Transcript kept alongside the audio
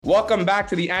Welcome back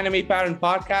to the Anime Pattern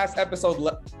Podcast,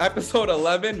 episode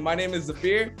 11. My name is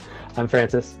Zafir. I'm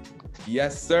Francis.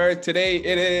 Yes, sir. Today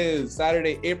it is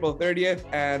Saturday, April 30th,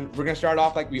 and we're gonna start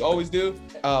off like we always do.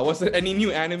 Any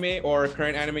new anime or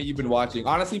current anime you've been watching?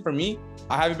 Honestly, for me,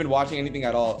 I haven't been watching anything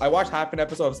at all. I watched half an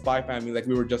episode of Spy Family, like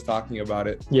we were just talking about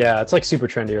it. Yeah, it's like super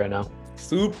trendy right now.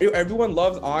 Everyone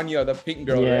loves Anya, the pink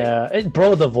girl. Yeah, right?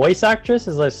 Bro, the voice actress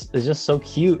is just so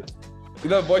cute.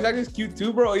 The voice actor is cute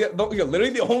too, bro.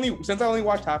 Literally since I only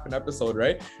watched half an episode,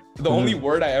 right? The only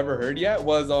word I ever heard yet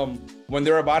was when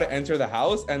they were about to enter the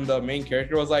house and the main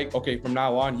character was like, okay, from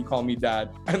now on you call me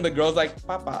dad, and the girl's like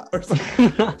Papa or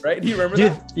something. Right? Do you remember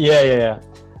that? Yeah.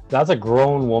 That's a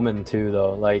grown woman too,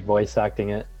 though, like voice acting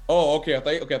it. Oh, okay. I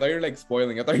thought you were like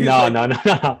spoiling it.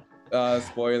 No.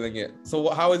 Spoiling it.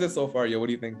 So how is it so far, yo? What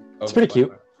do you think? It's pretty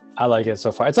cute. I like it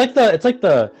so far. It's like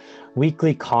the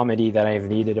weekly comedy that I've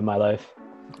needed in my life.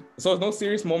 So it's no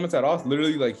serious moments at all. It's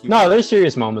literally like No, there's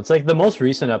serious moments. Like the most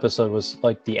recent episode was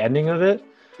like the ending of it.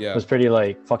 Yeah. Was pretty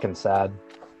like fucking sad.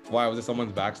 Why was it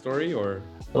someone's backstory or?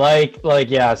 Like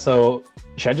yeah. So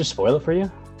should I just spoil it for you?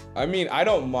 I mean, I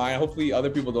don't mind. Hopefully other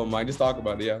people don't mind. Just talk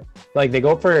about it, yeah. Like they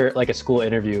go for like a school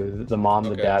interview, the mom,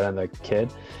 the dad, and the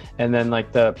kid. And then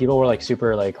like the people were like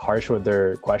super like harsh with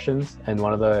their questions. And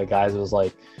one of the guys was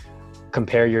like,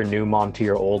 compare your new mom to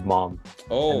your old mom.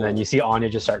 Oh. And then you see Anya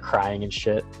just start crying and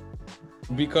shit.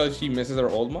 Because she misses her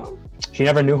old mom? She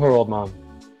never knew her old mom.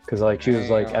 Because like she was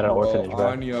like at an orphanage, bro.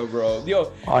 Anya, bro.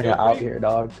 Yo, Anya out here,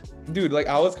 dog. Dude, like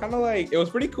I was kind of like, it was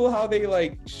pretty cool how they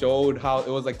like showed how it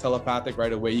was like telepathic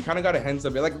right away. You kind of got a hint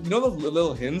of it, like, you know, those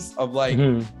little hints of like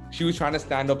she was trying to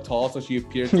stand up tall, so she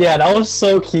appeared tall. Yeah, that was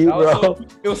so cute, bro.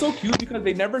 It was so cute because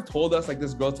they never told us like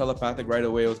this girl's telepathic right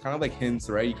away. It was kind of like hints,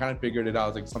 right? You kind of figured it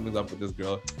out, like something's up with this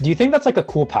girl. Do you think that's like a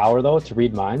cool power though, to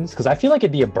read minds? Because I feel like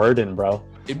it'd be a burden, bro.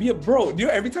 It'd be you know,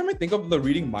 every time I think of the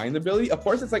reading mind ability, of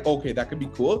course it's like, okay, that could be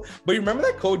cool. But you remember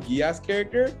that Code Geass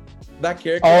character? That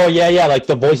character? Oh yeah, like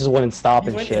the voices wouldn't stop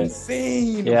and shit.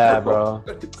 Insane. Yeah, bro.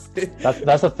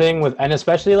 That's the thing with, and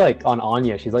especially like on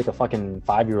Anya, she's like a fucking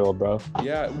 5-year-old, bro.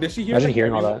 Yeah. Did she hear? Imagine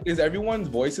hearing all that. Is everyone's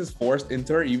voices forced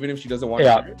into her even if she doesn't want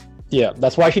to hear it? Yeah,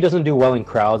 that's why she doesn't do well in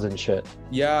crowds and shit.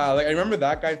 Yeah, like I remember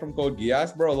that guy from Code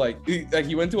Geass, bro. Like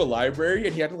he went to a library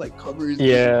and he had to like cover his.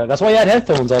 Yeah, that's why he had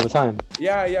headphones all the time.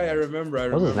 Yeah, I remember.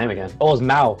 What was his name again? Oh, it was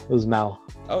Mao. It was Mao.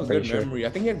 That was good memory. I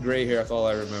think he had gray hair. That's all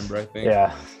I remember. I think.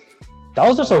 Yeah. That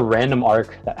was just a random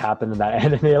arc that happened in that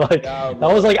anime. Like that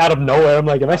was like out of nowhere. I'm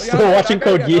like, am I still watching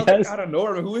Code Geass? Like, out of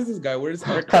nowhere. Who is this guy? Where's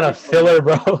his kind of filler,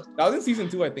 bro? That was in season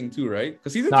 2, I think, too, right?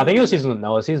 Because season. No, I think it was season 1.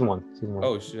 No, it was season 1. Season 1.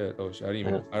 Oh shit! I didn't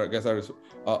even. I guess I just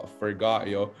forgot,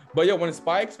 yo. But yo, when it's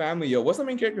Spy X Family, yo, what's the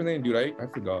main character's name, dude? I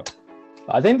forgot.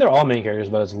 I think they're all main characters,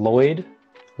 but it's Lloyd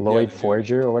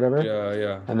Forger or whatever.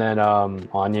 Yeah. And then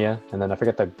Anya, and then I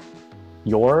forget the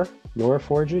Yor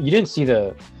Forger. You didn't see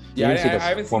the. Yeah, I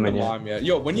haven't seen the mom yet.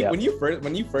 Yo, when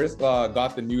you first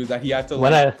got the news that he had to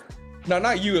like, no,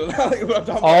 not you.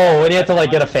 When he had to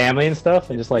like get a family and stuff,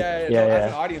 and just like as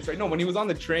an audience, right? No, when he was on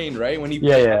the train, right? When he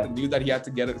got the news that he had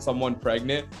to get someone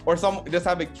pregnant or just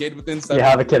have a kid within 7 years. Yeah,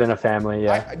 have a kid in a family.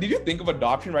 Yeah. Did you think of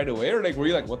adoption right away, or like were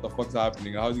you like, what the fuck's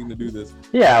happening? How is he gonna do this?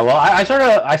 Yeah, well,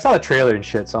 I saw the trailer and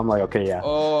shit, so I'm like, okay, yeah.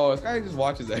 Oh, this guy just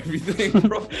watches everything,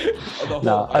 bro.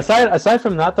 No, aside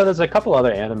from that, though, there's a couple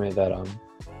other anime that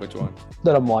Which one?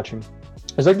 That I'm watching.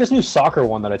 There's like this new soccer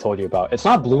one that I told you about. It's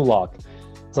not Blue Lock.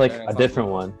 It's like a different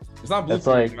one. It's not Blue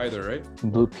Period either,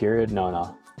 right? Blue Period?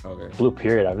 No. Okay. Blue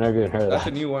Period. I've never even heard of that. That's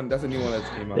a new one that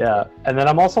came out. Yeah. And then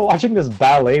I'm also watching this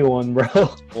ballet one, bro.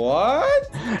 What?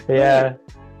 Yeah.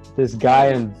 This guy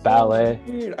in ballet.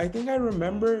 Weird. I think I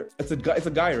remember. It's a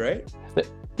guy, right?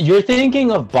 You're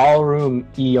thinking of Ballroom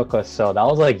Iyokoso. That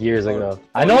was like years ago.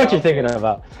 I know what you're thinking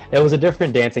about. It was a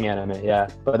different dancing anime, yeah.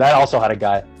 But that also had a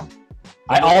guy.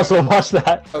 I also watched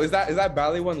that. Oh, is that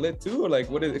ballet one lit too, or like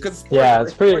what is it? Because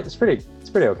it's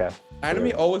pretty okay.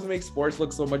 Anime always makes sports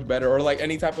look so much better, or like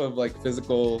any type of like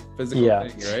physical thing,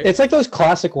 right? It's like those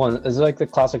classic ones. It's like the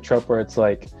classic trope where it's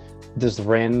like this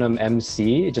random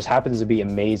MC. It just happens to be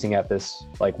amazing at this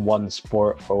like one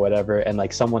sport or whatever, and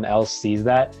like someone else sees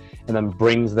that and then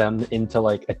brings them into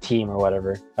like a team or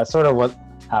whatever. That's sort of what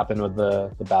happened with the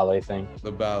ballet thing.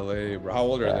 The ballet, bro. How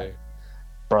old are they?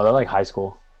 Bro, they're like high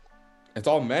school. It's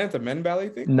all men. It's a men ballet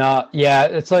thing. No, yeah,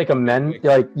 it's like a men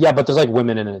but there's like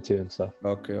women in it too and stuff.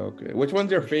 Okay. Which one's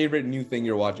your favorite new thing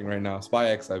you're watching right now? Spy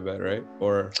X, I bet, right?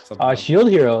 Or something. Shield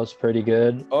Hero is pretty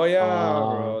good. Oh yeah,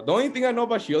 bro. The only thing I know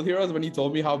about Shield Hero is when he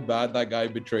told me how bad that guy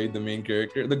betrayed the main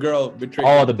character. The girl betrayed.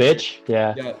 Oh, the bitch.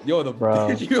 Yeah. Yo, the bro.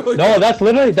 Bitch. No, that's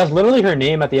literally her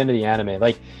name at the end of the anime.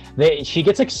 Like she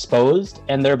gets exposed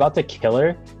and they're about to kill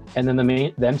her. and then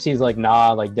the MC is like,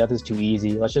 nah, like death is too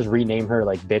easy. Let's just rename her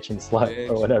like bitch and slut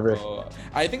or whatever. Bro.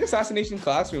 I think Assassination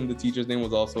Classroom, the teacher's name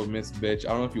was also Miss Bitch. I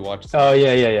don't know if you watched it. Oh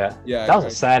yeah. Yeah, That was a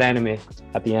sad anime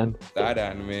at the end. That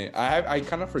anime. I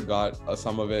kind of forgot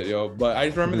some of it, yo. But I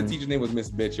just remember the teacher's name was Miss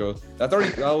Bitch, yo. That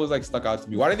was like stuck out to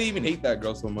me. Why did they even hate that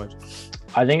girl so much?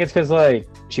 I think it's because like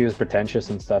she was pretentious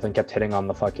and stuff and kept hitting on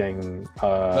the fucking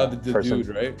The person.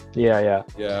 dude, right? Yeah.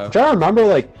 Yeah. I'm trying to remember,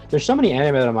 like, there's so many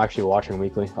anime that I'm actually watching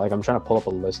weekly. Like, I'm trying to pull up a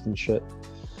list and shit.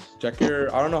 Check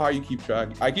your. I don't know how you keep track.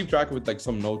 I keep track with like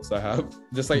some notes I have.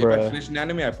 Just like if I finish an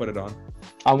anime, I put it on.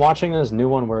 I'm watching this new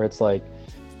one where it's like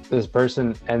this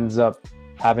person ends up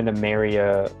having to marry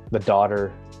the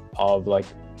daughter of like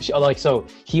so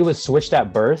he was switched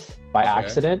at birth by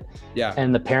accident. Yeah.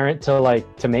 And the parent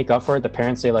to make up for it, the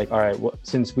parents say like, all right,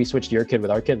 since we switched your kid with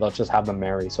our kid, let's just have them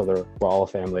marry so we're all a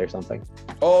family or something.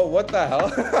 Oh, what the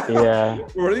hell? Yeah.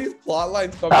 Where are these plot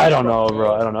lines coming I don't know,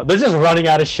 bro. I don't know. They're just running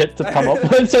out of shit to come up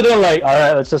with. So they're like, all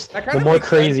right, let's just, the more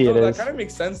crazy it is. That kind of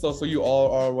makes sense though. So you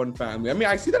all are one family. I mean,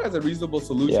 I see that as a reasonable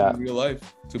solution in real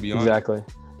life, to be honest. Exactly.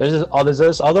 There's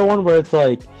this other one where it's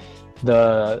like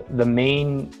the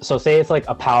main, so say it's like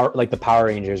the Power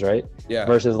Rangers, right? Yeah.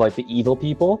 Versus like the evil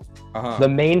people. Uh-huh. The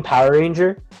main Power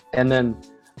Ranger and then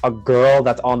a girl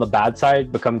that's on the bad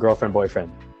side become girlfriend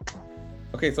boyfriend.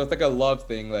 Okay, so it's like a love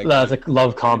thing, like that's a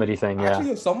love comedy thing.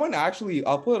 Actually, someone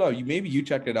I'll pull it up. Maybe you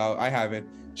checked it out. I haven't.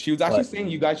 She was actually saying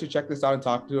you guys should check this out and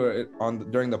talk to her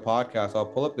during the podcast. I'll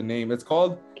pull up the name. It's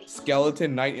called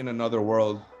Skeleton Knight in Another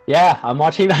World. Yeah, I'm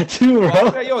watching that too,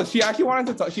 bro. Yo, she actually wanted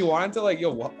to talk. She wanted to like,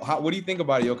 yo, what do you think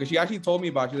about it, yo? Because she actually told me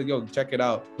about it. She's like, yo, check it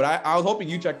out. But I was hoping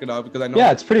you checked it out because I know.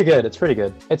 Yeah, it's pretty good.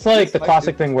 It's like the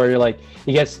classic thing where you're like,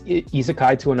 he gets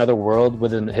isekai to another world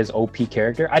within his OP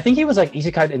character. I think he was like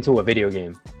isekai into a video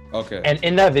game. Okay. And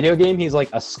in that video game, he's like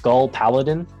a skull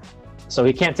paladin. So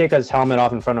he can't take his helmet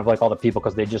off in front of like all the people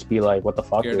because they'd just be like, what the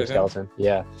fuck, you're a skeleton.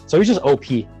 Yeah. So he's just OP.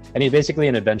 And he's basically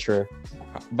an adventurer.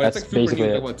 But it's like super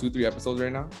new, like what, 2-3 episodes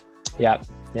right now? Yeah.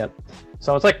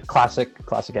 So it's like classic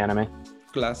anime.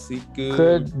 Classic.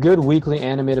 Good weekly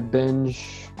anime to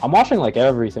binge. I'm watching like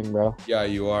everything, bro. Yeah,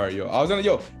 you are, yo. I was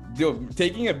gonna,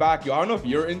 taking it back, yo. I don't know if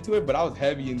you're into it, but I was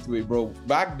heavy into it, bro.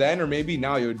 Back then, or maybe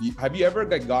now, yo. Have you ever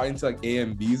like got into like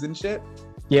AMVs and shit?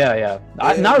 Yeah.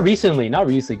 Not recently.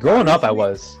 Growing up, I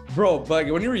was. Bro, but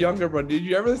like when you were younger, bro, did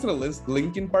you ever listen to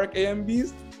Linkin Park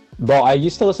AMVs? Bro, I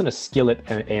used to listen to Skillet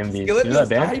and AMVs. Skillet, you know that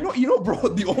band? You know, bro,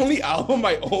 the only album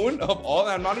I own of all,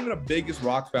 and I'm not even a biggest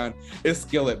rock fan, is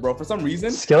Skillet, bro. For some reason,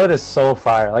 Skillet is so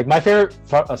fire. Like my favorite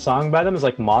song by them is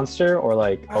like Monster or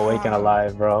like Awake and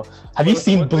Alive, bro. Have you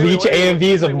seen Bleach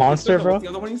AMVs of Monster, bro? What's the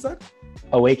other one you said?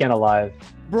 Awake and Alive.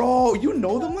 Bro, you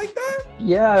know them like that?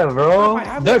 Yeah, bro.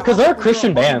 Because they're a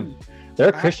Christian band. They're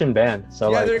a Christian band. So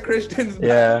yeah, like, they're Christians.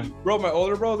 Yeah. Bro, my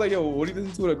older bro was like, yo, what do you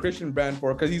listen to a Christian band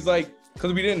for? Because he's like,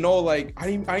 because we didn't know, like, I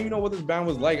didn't even know what this band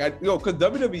was like. Because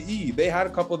WWE, they had a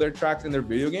couple of their tracks in their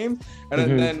video games.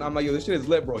 And then I'm like, yo, this shit is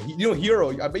lit, bro. You know Hero.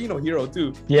 I bet you know Hero,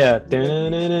 too. Yeah.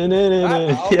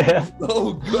 Yeah.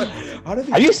 So good.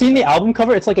 Have you seen the album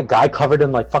cover? It's like a guy covered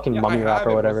in like fucking mummy wrap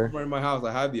or whatever. In my house,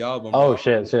 I have the album. Oh,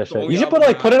 shit. You should put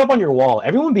it up on your wall.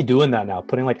 Everyone be doing that now,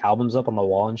 putting like albums up on the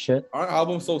wall and shit. Aren't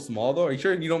albums so small, though? Are you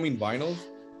sure you don't mean vinyls?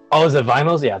 Oh, is it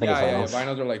vinyls? Yeah, I think it's vinyls. Yeah,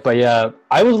 vinyls are like... But yeah,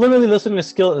 I was literally listening to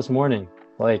Skillet this morning,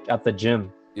 like at the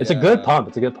gym. It's a good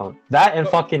pump. That and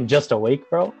fucking Just Awake,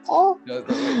 bro. Oh. Yo,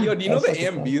 do you know the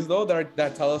AMVs though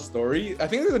that tell a story? I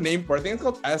think there's a name for it. I think it's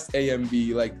called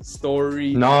SAMV, like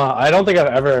story. No, I don't think I've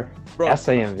ever. Bro,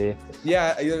 SAMV.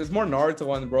 Yeah, there's more Naruto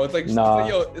ones, bro. It's like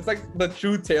it's like the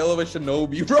true tale of a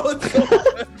shinobi, bro. It's so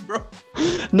good, bro.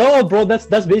 No, bro, that's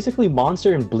basically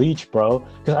Monster and Bleach, bro.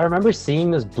 Because I remember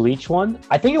seeing this Bleach one.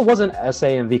 I think it wasn't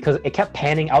SAMV because it kept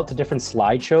panning out to different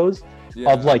slideshows.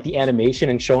 Of like the animation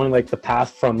and showing like the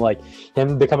path from like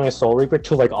him becoming a Soul Reaper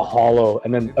to like a Hollow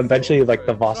and then eventually like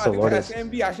the Vasta Lotus.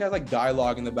 SMB actually has like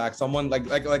dialogue in the back, someone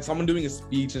like someone doing a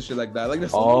speech and shit like that. Like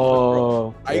there's so much,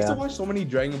 bro. I used to watch so many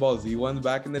Dragon Ball Z ones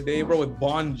back in the day, bro, with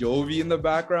Bon Jovi in the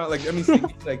background. Like I mean,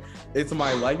 singing, like It's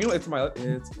My Life. You know, It's My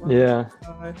Life.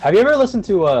 Life. Have you ever listened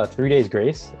to 3 Days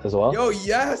Grace as well? Yo,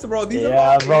 yes, bro. Those are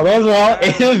all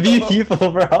AMV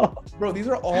people, bro. Bro, these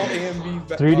are all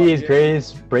AMV. 3 Days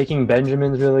Grace, Breaking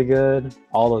Benjamin's really good.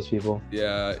 All those people.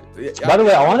 Yeah. By the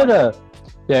way, I wanted to.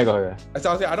 Yeah, go ahead. I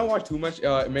was saying I don't watch too much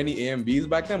many AMVs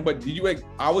back then, but did you like?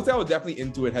 I would say I was definitely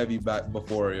into it heavy back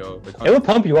before, yo. It would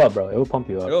pump you up, bro.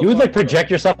 You would like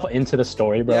project yourself into the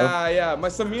story, bro. Yeah. My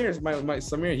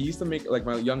Samir, he used to make like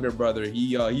my younger brother. He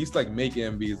used to like make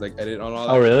AMVs, like edit on all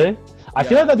that. Oh, really? I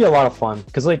feel like that'd be a lot of fun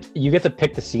because like you get to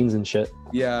pick the scenes and shit.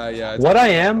 Yeah. What I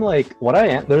am,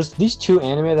 there's these two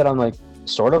anime that I'm like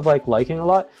sort of like liking a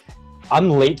lot. I'm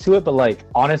late to it, but like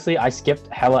honestly, I skipped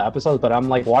hella episodes, but I'm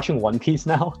like watching One Piece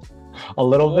now a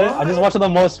little bit. I'm just watching the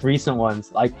most recent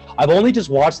ones. Like I've only just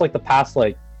watched like the past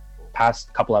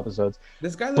couple episodes.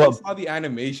 This guy literally saw the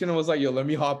animation and was like, yo, let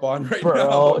me hop on right bro,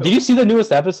 now. Did you see the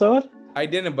newest episode? I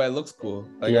didn't, but it looks cool.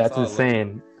 Like, yeah, it's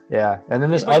insane. Yeah, and then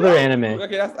there's other anime.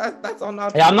 Okay, that's on.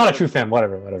 Yeah, I'm not a true fan.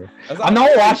 Whatever. I'm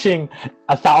not watching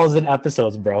 1,000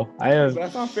 episodes, bro.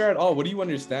 That's not fair at all. What do you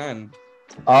understand?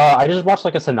 I just watched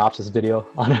like a synopsis video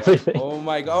on everything. Oh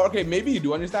my god. Okay, maybe you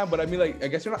do understand, but I mean, like, I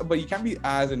guess you're not. But you can't be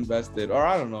as invested, or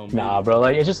I don't know. Maybe. Nah, bro.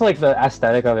 Like, it's just like the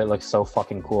aesthetic of it looks so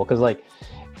fucking cool. Cause like,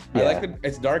 I like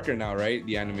it's darker now, right?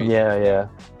 The animation. Yeah.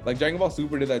 Like Dragon Ball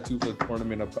Super did that too for the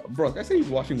tournament of. Bro, I say he's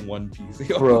watching One Piece.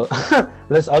 Bro,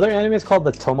 this other anime is called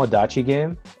the Tomodachi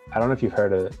game. I don't know if you've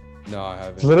heard of it. No, I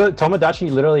haven't.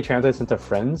 Tomodachi literally translates into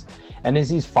friends, and it's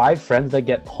these 5 friends that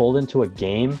get pulled into a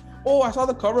game. Oh, I saw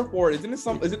the cover for it. Isn't it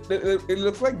some? Is it? It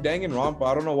looks like Danganronpa.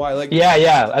 I don't know why. Like.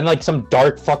 Yeah, and like some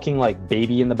dark fucking like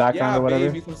baby in the background or whatever.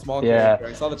 Baby, some small character.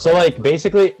 I saw the. So like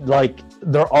basically like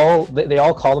they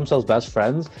all call themselves best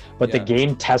friends, but the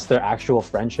game tests their actual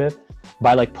friendship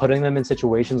by like putting them in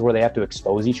situations where they have to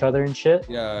expose each other and shit.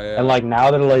 Yeah. And like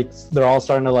now they're all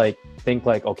starting to like think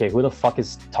like, okay, who the fuck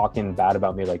is talking bad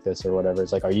about me like this or whatever?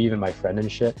 It's like, are you even my friend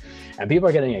and shit? And people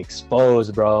are getting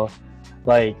exposed, bro.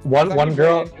 Like one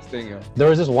girl, there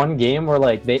was this one game where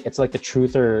like it's like the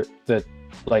truth or the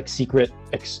like secret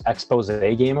expose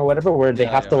game or whatever, where they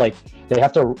have to like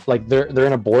they're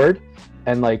in a board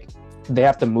and like they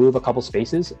have to move a couple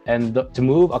spaces, and to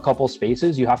move a couple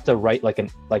spaces you have to write like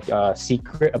a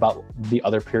secret about the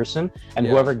other person, and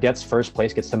whoever gets first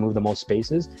place gets to move the most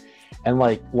spaces. And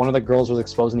like one of the girls was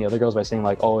exposing the other girls by saying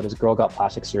like, oh, this girl got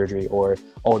plastic surgery, or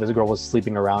oh, this girl was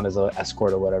sleeping around as an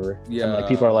escort or whatever. Yeah. And like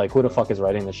people are like, who the fuck is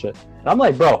writing this shit? And I'm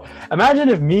like, bro, imagine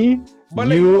if me, why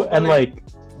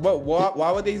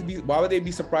would they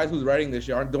be surprised who's writing this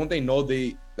shit? Don't they know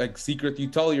they like secret? You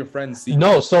tell your friends secret.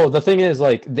 No, so the thing is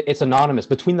like it's anonymous.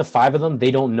 Between the 5 of them,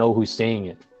 they don't know who's saying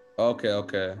it.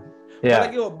 Okay.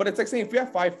 Yeah. But it's like saying if you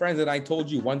have 5 friends and I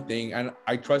told you one thing and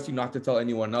I trust you not to tell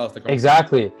anyone else. Like,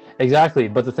 exactly.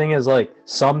 But the thing is like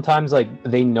sometimes like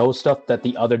they know stuff that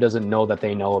the other doesn't know that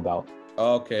they know about.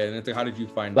 Okay, and it's like, how did you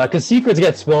find out? Because secrets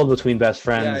get spilled between best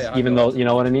friends, even though, you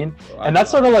know what I mean? And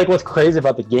that's sort of like what's crazy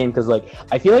about the game, because like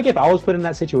I feel like if I was put in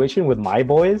that situation with my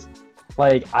boys,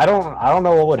 like I don't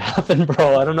know what would happen,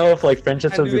 bro. I don't know if like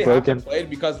friendships would be broken. Have to play it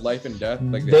because life and death.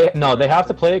 Like they have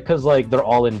to play it because like they're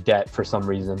all in debt for some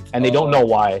reason, and they don't know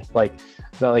why. Like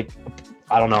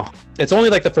I don't know. It's only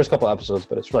like the first couple episodes,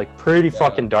 but it's like pretty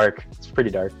fucking dark. It's pretty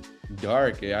dark.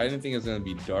 Dark, yeah. I didn't think it was gonna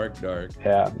be dark.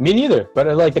 Yeah, me neither. But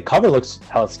like the cover looks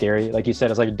hella scary. Like you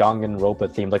said, it's like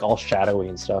Danganronpa themed, like all shadowy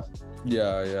and stuff.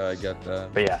 Yeah, I get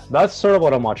that. But yeah, that's sort of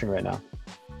what I'm watching right now.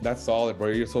 That's solid, bro.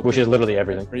 You're so which is literally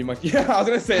everything. Pretty much. Yeah, I was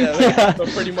gonna say that. Like, so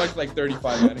pretty much like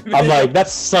 35 anime. I'm like,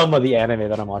 that's some of the anime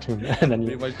that I'm watching. And then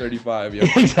pretty much 35, yo.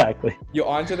 Exactly. Yo,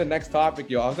 on to the next topic,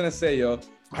 yo. I was gonna say,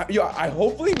 I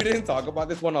hopefully we didn't talk about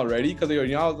this one already, because you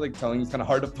know I was like telling you it's kind of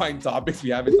hard to find topics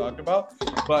we haven't talked about,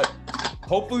 but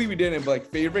hopefully we didn't. But like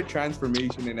favorite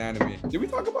transformation in anime, did we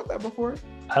talk about that before?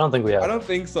 I don't think we have. I don't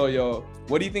think so, yo.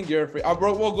 What do you think your favorite?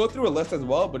 Bro, we'll go through a list as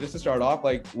well, but just to start off,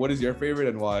 like, what is your favorite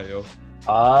and why, yo?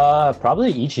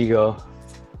 Probably Ichigo.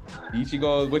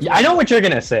 I know what you're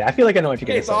gonna say. I feel like I know what you're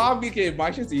gonna say. Okay, my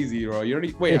shit's easy, bro. You don't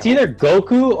need, wait. It's either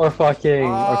Goku or fucking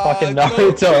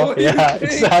Naruto. Yeah,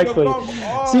 exactly.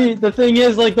 See, the thing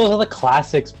is, like, those are the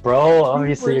classics, bro.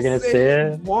 Obviously, you're gonna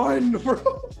say it. One,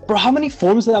 bro. Bro, how many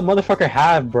forms does that motherfucker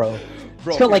have, bro?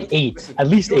 It's got like 8, listen, at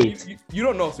least 8. You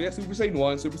don't know. So you have Super Saiyan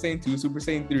 1, Super Saiyan 2, Super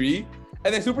Saiyan 3,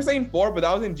 and then Super Saiyan 4, but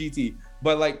that was in GT.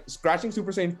 But like scratching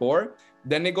Super Saiyan 4,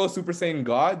 then they go Super Saiyan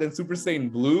God, then Super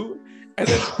Saiyan Blue, and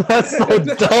then that's so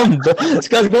dumb. This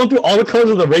guy's going through all the colors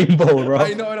of the rainbow, bro.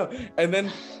 I know. And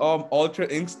then Ultra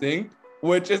Instinct,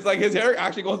 which is like his hair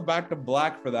actually goes back to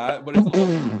black for that, but it's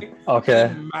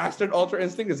okay. Mastered Ultra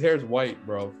Instinct, his hair is white,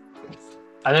 bro.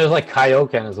 And there's like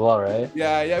Kaioken as well, right?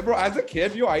 Yeah, bro. As a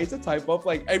kid, I used to type up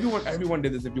like everyone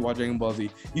did this. If you watch Dragon Ball Z,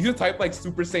 you used to type like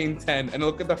Super Saiyan 10 and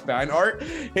look at the fan art.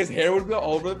 His hair would be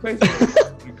all over the place.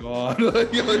 Oh my god.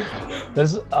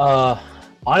 There's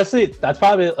honestly, that's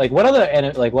probably like what other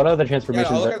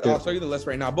transformations? Yeah, I'll show you the list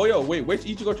right now. But yo, wait, which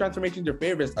Ichigo transformation is your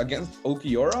favorite against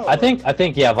Ulquiorra? I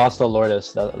think yeah, Vasto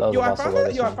Lourdes. That was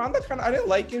I found that kind of, I didn't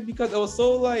like it because it was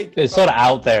so like it's sort of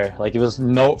out there. Like it was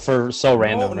so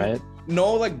random, right?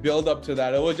 no like build up to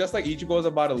that. It was just like Ichigo was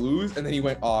about to lose and then he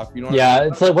went off. You know? What Yeah, I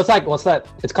mean? it's like what's that?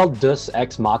 It's called Deus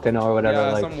Ex Machina or whatever.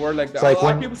 Yeah, like some word like that. it's like a lot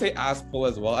when- of people say ass pull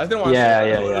as well. I didn't want to Yeah,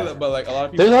 say yeah, that, but like a lot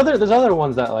of people. there's other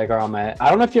ones that like are on my. I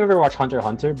don't know if you ever watched Hunter x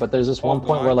Hunter, but there's this one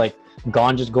point Gon. where like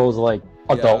Gon just goes like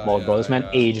adult mode, bro. yeah, This man yeah.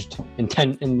 aged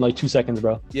in like 2 seconds,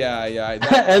 bro. Yeah.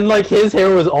 And like his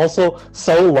hair was also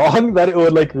so long that it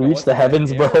would like reach What's the that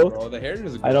heavens, hair, bro. The hair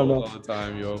just I don't grows know. all the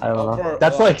time, yo. I don't know. For-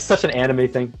 That's like such an anime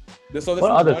thing. So this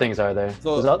What is other one- things are there?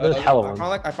 So There's hella ones.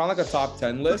 I found like a top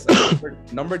 10 list.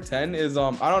 Number 10 is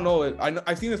I don't know.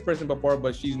 I've seen this person before,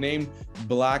 but she's named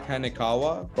Black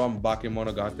Hanekawa from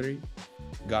Bakemonogatari.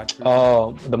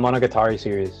 Oh, the Monogatari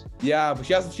series. Yeah, but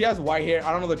she has white hair.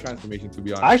 I don't know the transformation, to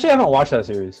be honest. I actually haven't watched that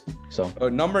series, so.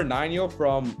 Number 9, yo,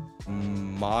 from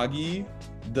Magi,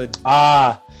 the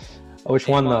Which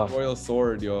one Demon though? Royal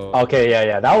Sword, yo. Okay,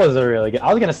 yeah, that was a really good.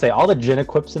 I was gonna say all the Jin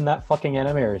equips in that fucking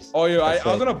anime are. Oh, yo, I That's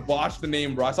was it. gonna botch the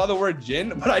name, bro. I saw the word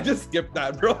Jin, but I just skipped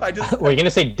that, bro. I just. Were you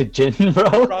gonna say Jin,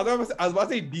 bro? Bro, I was about to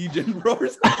say D-Jin, bro. or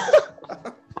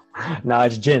something. Nah,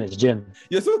 it's Jin. It's Jin.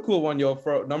 Yeah, this is a cool one, yo.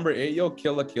 For number 8, yo,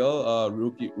 Kill la Kill,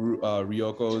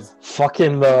 Ryoko's.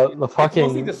 Fucking the Mostly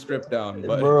fucking. the script down,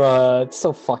 but Bro, it's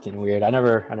so fucking weird. I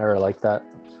never liked that.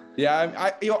 yeah,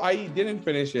 I didn't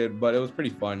finish it, but it was pretty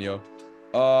fun, yo.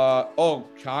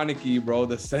 Kaneki, bro,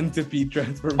 the centipede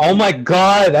transformation. Oh my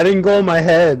god, that didn't go in my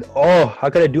head. Oh, how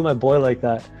could I do my boy like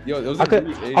that? Yo, it was How a could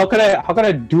really- how could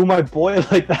I do my boy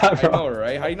like that, I bro? know,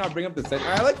 right? How you not bring up the cent?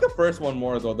 I like the first one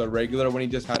more though, the regular when he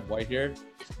just had white hair.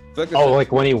 I feel like the Oh, cent-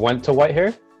 like when he went to white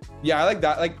hair? yeah, I like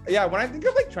that. Like, yeah, when I think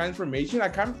of like transformation,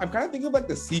 I'm kind of thinking of like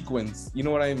the sequence. You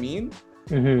know what I mean?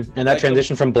 Mm-hmm. And that Like the-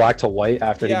 transition from black to white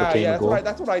after he Yeah, became a that's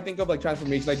ghoul. what I think of like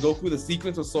transformation. Like Goku, the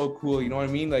sequence was so cool. You know what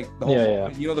I mean? Like the whole, Yeah.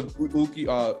 you know, the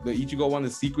the Ichigo one, the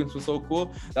sequence was so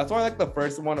cool. That's why I like the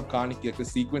first one of Kaneki, like the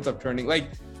sequence of turning, like,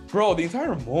 bro, the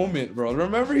entire moment, bro.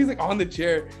 Remember, he's like on the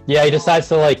chair. Yeah, he decides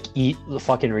to like eat the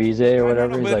fucking Rize or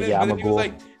whatever. He's like, yeah, I'm a He was ghoul.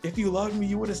 like, if you loved me,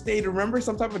 you would have stayed. Remember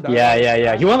some type of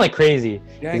Yeah. He went like crazy.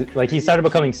 Yeah, Like he started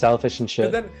becoming selfish and But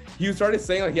shit. then he started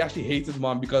saying like he actually hates his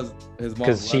mom because his mom.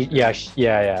 Because she, left him.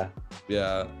 yeah.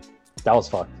 yeah. That was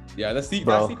fucked. Yeah, that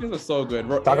Bro. sequence was so good,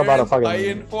 bro. Talk about a Aaron's fucking-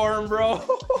 Titan form, bro.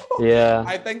 Yeah.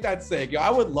 I think that's sick. Yo, I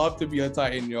would love to be a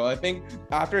Titan, yo. I think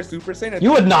after Super Saiyan, I You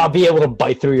think- would not be able to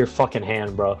bite through your fucking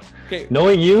hand, bro. Okay,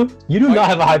 Knowing you do Why- not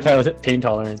have a high pain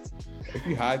tolerance. if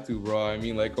you had to, bro. I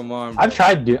mean, like, come on. I've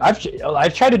tried to do.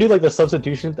 I've tried to do like the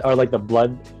substitution or like the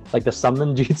blood, like the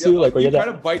summon jutsu, like where you you try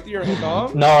get to bite through your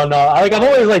thumb. No, I've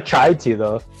always like tried to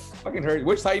though. Fucking hurt.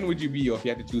 Which Titan would you be, yo, if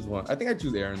you had to choose one? I think I'd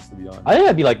choose Aaron's, to be honest. I think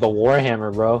I'd be like the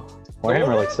Warhammer, bro.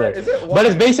 Warhammer looks sick. Is it But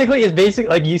it's basically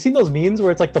like you seen those memes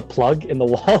where it's like the plug in the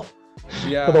wall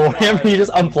yeah. for the Warhammer, you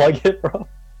just unplug it, bro.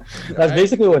 That's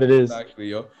basically what it is. Actually,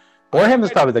 yo.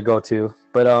 Warhammer's probably the go-to,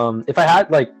 but if I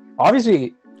had like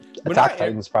obviously But Attack not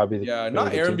Titan's probably the Yeah, really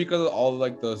not the Aaron two. because of all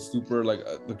like the super like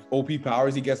the OP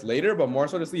powers he gets later, but more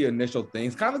so just the initial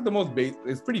things. Kind of like the most base.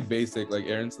 It's pretty basic, like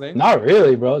Aaron's thing. Not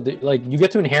really, bro. Like you get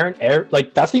to inherit air.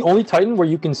 Like that's the only Titan where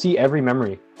you can see every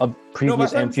memory of No, but previous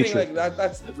that's what and I'm saying, future.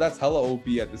 like that's hella OP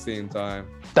at the same time.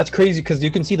 That's crazy because you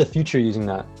can see the future using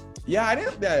that. Yeah, I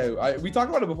didn't. Yeah, we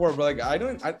talked about it before, but like I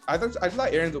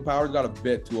thought Aaron's powers got a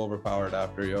bit too overpowered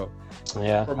after, yo.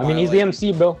 Yeah, For I mean my, he's the like-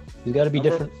 MC, bro. He's got to be Number-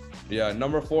 different. Yeah,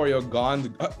 number 4, yo, Gon's.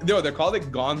 Yo, they're called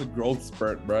it Gon's growth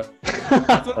spurt, bro.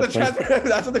 That's what That's funny.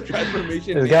 that's what the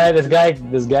transformation.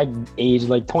 This guy aged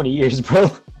like 20 years, bro.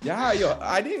 Yeah, yo,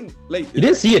 I didn't like. You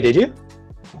didn't see it, did you?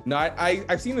 No,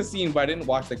 I've seen the scene, but I didn't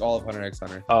watch like all of Hunter x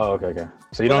Hunter. Oh, okay.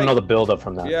 So you But, don't know like- the build up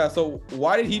from that. Yeah, so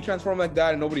why did he transform like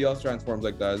that and nobody else transforms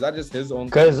like that? Is that just his own?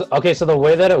 Because okay, so the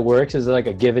way that it works is like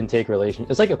a give and take relation.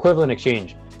 It's like equivalent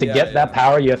exchange. To Yeah, get that yeah.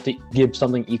 power, you have to give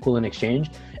something equal in exchange.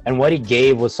 And what he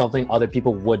gave was something other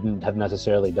people wouldn't have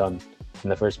necessarily done in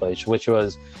the first place, which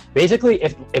was basically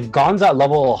if Gon's at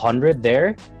level 100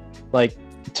 there, like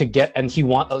to get and he's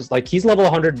level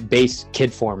 100 base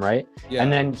kid form, right? Yeah.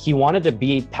 And then he wanted to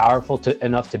be powerful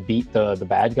enough to beat the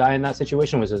bad guy in that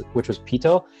situation, which was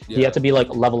Pito. He Yeah. had to be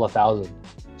like level 1000.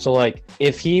 So like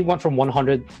if he went from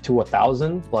 100 to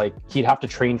 1000, like he'd have to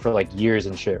train for like years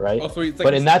and shit, right? Oh, so it's like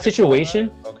But in that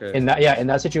situation, okay. in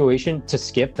that situation, to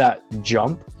skip that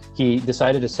jump, he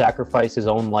decided to sacrifice his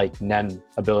own like Nen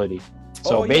ability.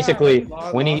 So Oh, yeah, basically,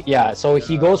 I when he lost yeah, it. so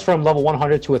he Yeah. goes from level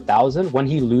 100 to 1000. When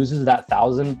he loses that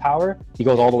 1000 power, he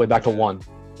goes all the way back to Yeah. 1.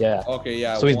 Yeah. Okay,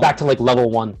 yeah. So he's back to like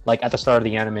level 1, like at the start of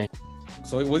the anime.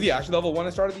 So was he actually level 1 at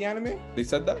the start of the anime? They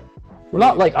said that. We're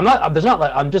not like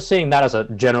I'm just saying that as a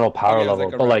general power Okay, it's level.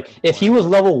 like a But like reference if he point. was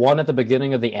level 1 at the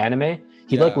beginning of the anime,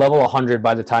 he'd like Yeah. level 100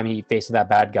 by the time he faced that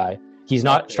bad guy. He's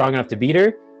not Okay. strong enough to beat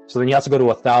her. So then he has to go to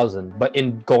 1,000. But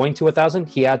in going to 1,000,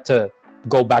 he had to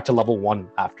go back to level 1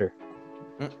 after.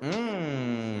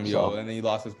 Yo, and then he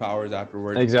lost his powers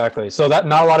afterwards. Exactly. So that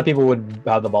not a lot of people would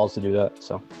have the balls to do that.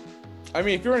 So. I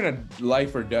mean, if you're in a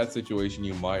life or death situation,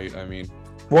 you might. I mean.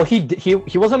 Well, he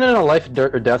wasn't in a life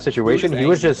or death situation. He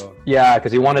was just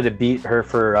because he wanted to beat her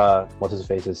for what's his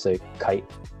face's sake, Kite.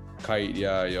 Kite,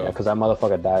 yeah, yo. Yeah, because that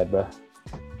motherfucker died, bro.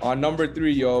 On number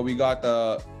 3, yo, we got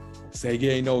the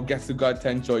Seigei no Getsuga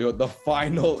Tencho, yo, the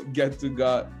final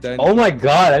Getsuga Tencho. Oh my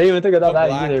god, I didn't even think about that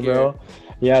either, bro.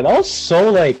 Yeah, that was so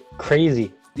like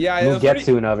crazy. Yeah,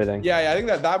 Mugetsu and everything. Yeah, I think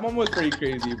that one was pretty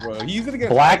crazy, bro. He's gonna get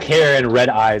black hair and red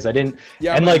eyes. I didn't.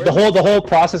 Yeah, and like the whole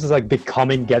process is like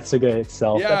becoming Getsuga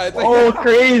itself. Yeah, it's like,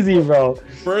 crazy, bro.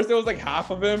 First it was like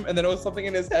half of him, and then it was something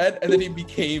in his head, and then he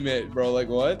became it, bro. Like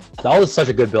what? That was such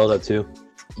a good build up too.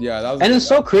 Yeah, that was. And it's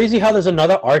so crazy how there's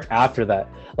another arc after that.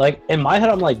 Like in my head,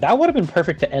 I'm like, that would have been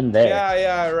perfect to end there.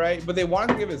 Yeah, right. But they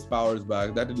wanted to give his powers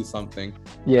back. They had to do something.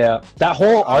 Yeah, that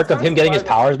whole arc of him getting his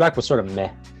powers back was sort of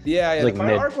meh. Yeah, like the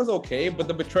final arc was okay, but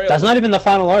the betrayal. That's not even the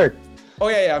final arc. Oh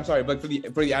yeah, I'm sorry, but for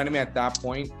the anime at that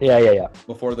point. Yeah.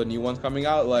 Before the new ones coming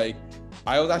out, like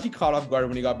I was actually caught off guard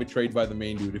when he got betrayed by the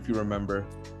main dude, if you remember.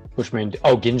 Which main?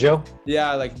 Oh, Ginjo.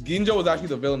 Yeah, like Ginjo was actually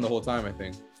the villain the whole time, I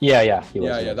think. Yeah, he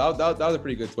was. Yeah. That was a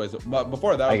pretty good twist. But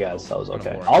before that, I guess that was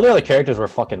okay. All the other characters were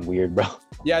fucking weird, bro.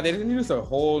 Yeah, they didn't use a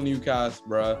whole new cast,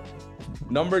 bro.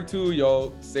 Number 2,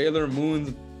 yo, Sailor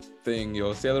Moon's thing,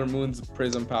 yo, Sailor Moon's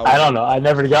prism power. I don't know. I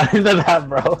never got into that,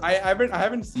 bro. I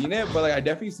haven't seen it, but like I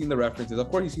definitely seen the references. Of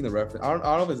course, you've seen the reference. I don't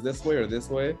know if it's this way or this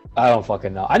way. I don't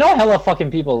fucking know. I know hella fucking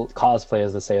people cosplay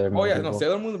as the Sailor Moon. Oh yeah, people. No,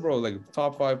 Sailor Moon, bro, like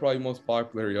top 5 probably most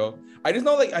popular, yo. I just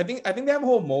know like I think they have a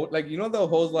whole mode, like you know the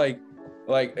whole like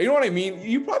you know what I mean.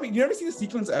 You never seen the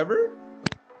sequence ever.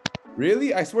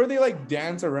 Really? I swear they like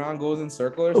dance around, goes in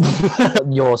circles.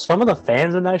 Yo, some of the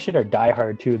fans in that shit are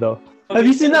diehard too, though. Have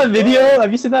you seen that video?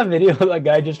 Have you seen that video of that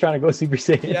guy just trying to go Super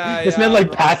Saiyan? Yeah, this man like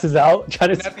passes out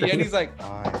trying to. At the end, he's like,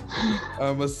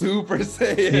 "I'm a Super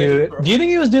Saiyan." Dude, do you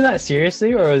think he was doing that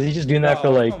seriously, or was he just doing that for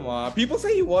like? Come on, people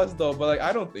say he was though, but like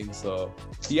I don't think so.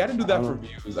 He had to do that for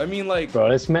views. I mean, like, bro,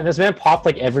 this man popped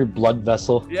like every blood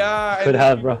vessel. Yeah, could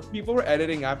have, bro. People were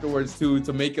editing afterwards too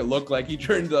to make it look like he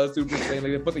turned Super Saiyan.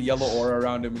 Like they put the yellow aura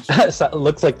around him. And so it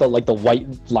looks like the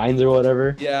white lines or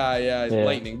whatever. Yeah,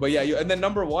 lightning. But yeah, and then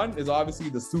number 1 is obviously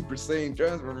the Super Saiyan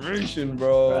transformation,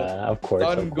 bro. Of course.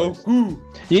 Son Goku.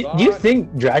 Do you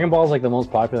think Dragon Ball is like the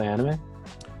most popular anime,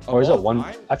 or is it One?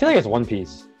 I feel like it's One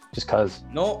Piece, just cause.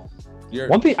 No,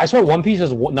 One Piece. I swear, One Piece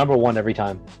is number 1 every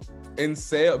time. In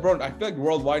sale, bro, I feel like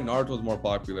worldwide Naruto is more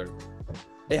popular.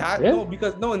 It had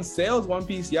in sales, One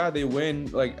Piece, yeah, they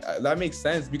win. Like that makes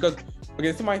sense because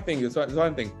this is my thing. This is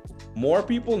one thing. More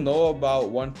people know about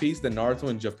One Piece than Naruto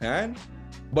in Japan,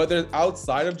 but there's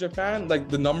outside of Japan, like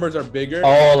the numbers are bigger.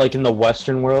 Oh, like in the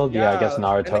Western world, yeah I guess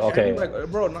Naruto. Like, okay, like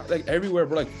bro, not like everywhere,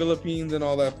 bro, like Philippines and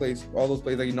all those places.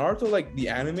 Like Naruto, like the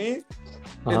anime.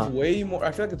 It's way more.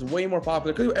 I feel like it's way more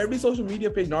popular because every social media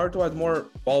page, Naruto has more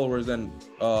followers than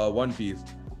One Piece.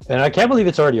 And I can't believe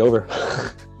it's already over.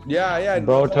 Yeah.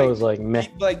 Boruto is like meh.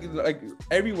 Like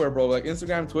everywhere, bro. Like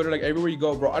Instagram, Twitter, like everywhere you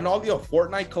go, bro. And all the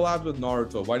Fortnite collabs with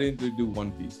Naruto. Why didn't they do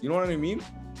One Piece? You know what I mean?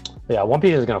 Yeah, One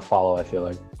Piece is gonna follow. I feel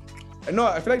like. No,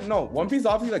 I feel like no. One Piece is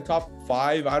obviously like top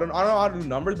 5. I don't know how to do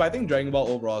numbers, but I think Dragon Ball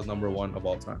overall is number 1 of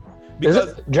all time.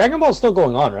 Because Dragon Ball is still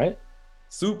going on, right?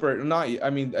 I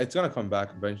mean, it's gonna come back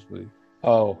eventually.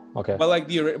 Oh, okay. But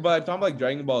like I'm talking like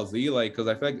Dragon Ball Z, like because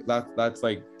I feel like that's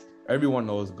like everyone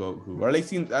knows Goku, or at least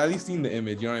seen the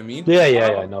image. You know what I mean?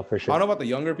 Yeah. No, for sure. I don't know about the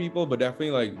younger people, but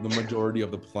definitely like the majority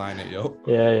of the planet, yo.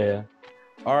 Yeah.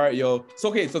 All right, yo. So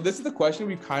this is the question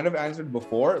we kind of answered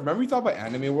before. Remember we talked about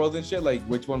anime world and shit, like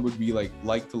which one would be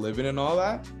like to live in and all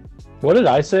that. What did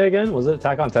I say again? Was it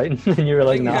Attack on Titan? And you were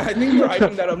like, no. Yeah, I think you were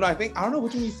hyping that up. No, I don't know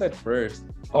which one you said first.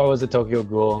 Or was it Tokyo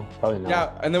Ghoul? Probably not.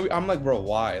 Yeah, and then I'm like, bro,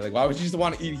 why? Like, why would you just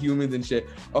want to eat humans and shit?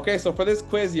 Okay, so for this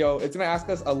quiz, yo, it's gonna ask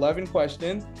us 11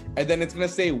 questions, and then it's gonna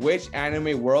say which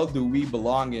anime world do we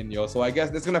belong in, yo. So I guess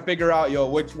it's gonna figure out, yo,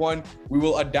 which one we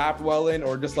will adapt well in,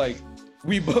 or just like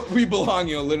we belong,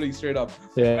 you know, literally straight up.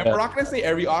 Yeah. And we're not gonna say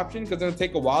every option because it's gonna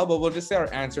take a while, but we'll just say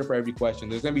our answer for every question.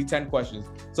 There's gonna be 10 questions.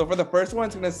 So for the first one,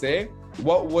 it's gonna say,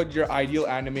 what would your ideal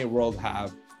anime world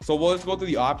have? So we'll just go through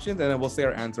the options and then we'll say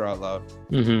our answer out loud.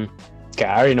 Okay,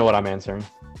 I already know what I'm answering.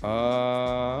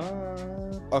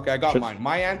 Okay, I got mine.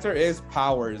 My answer is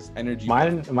powers, energy.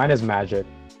 Mine is magic.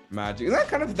 Magic. Is that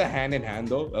kind of the hand in hand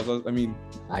though? I mean,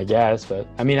 I guess, but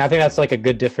I mean, I think that's like a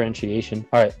good differentiation.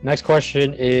 All right, next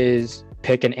question is,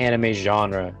 Pick an anime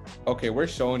genre. Okay, we're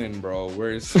shonen, bro.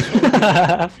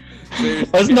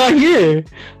 It's not here.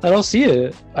 I don't see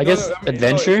it. I guess No, I mean,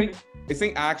 adventure. it's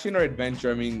saying action or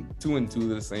adventure. I mean, two and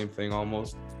two are the same thing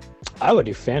almost. I would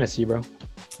do fantasy, bro.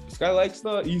 This guy likes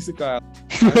the isekai.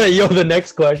 Yo, the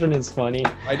next question is funny.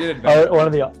 I did adventure. One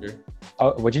of the.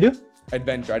 Oh, what'd you do?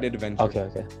 Adventure. I did adventure.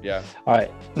 Okay. Yeah. All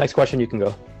right. Next question. You can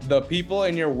go. The people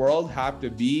in your world have to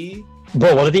be.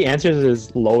 Bro, one of the answers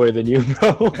is lower than you,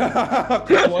 bro. What the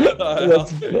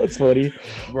hell? That's funny.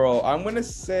 Bro, I'm gonna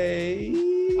say.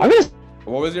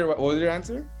 What was your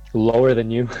answer? Lower than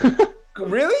you.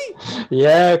 Really?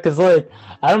 Yeah, because like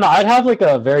I don't know, I'd have like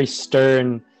a very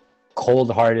stern,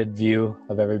 cold-hearted view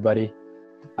of everybody.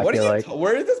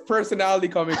 Where is this personality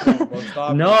coming from, bro?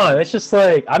 Stop. No, it's just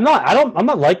like I'm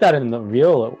not like that in the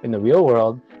real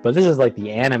world, but this is like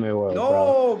the anime world,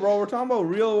 No, bro, we're talking about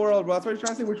real world, bro. That's why you're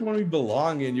trying to say which one we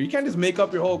belong in. You can't just make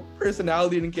up your whole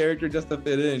personality and character just to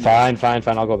fit in. Fine,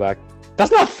 I'll go back.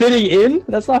 That's not fitting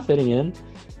in.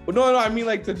 No, I mean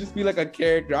like to just be like a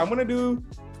character. I'm gonna do.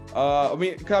 I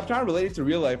mean, cause I'm trying to relate it to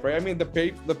real life, right? I mean, the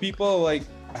people like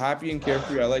happy and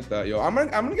carefree. I like that, yo. I'm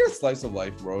gonna get a slice of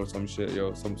life, bro. Some shit,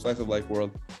 yo. Some slice of life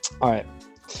world. All right,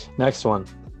 next one.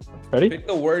 Ready? Pick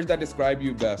the words that describe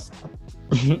you best.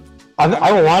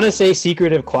 I want to say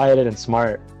secretive, quiet, and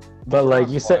smart, but like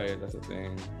you said, that's the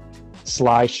thing.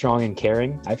 Sly, strong, and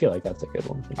caring. I feel like that's a good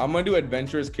one. I'm gonna do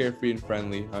adventurous, carefree, and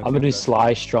friendly. I'm gonna do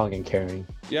sly, strong, and caring.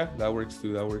 Yeah, that works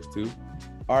too.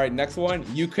 All right, next one.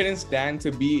 You couldn't stand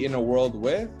to be in a world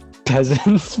with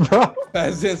peasants, bro.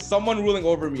 Peasants. Someone ruling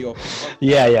over me.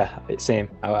 Yeah. Same.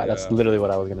 That's literally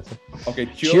what I was gonna say. Okay.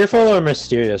 Cheerful or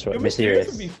mysterious?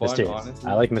 Mysterious would be fun, honestly.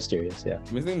 I like mysterious. Yeah.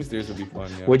 I think mysterious would be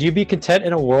fun. Yeah. Would you be content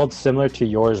in a world similar to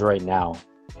yours right now,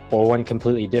 or one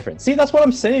completely different? See, that's what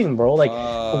I'm saying, bro. Like,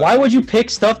 why would you pick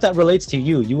stuff that relates to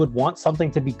you? You would want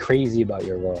something to be crazy about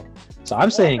your world. So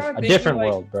I'm saying a different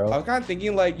world, bro. I was kind of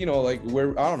thinking like, like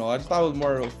where, I don't know. I just thought it was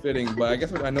more fitting, but I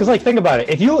guess I know. Because like, think about it.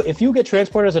 If you get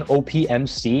transported as an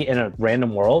OPMC in a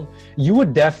random world, you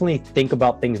would definitely think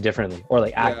about things differently or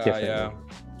like act differently. Yeah.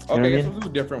 You Okay, I guess we'll do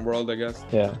a different world, I guess.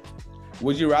 Yeah.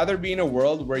 Would you rather be in a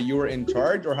world where you were in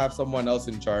charge or have someone else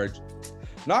in charge?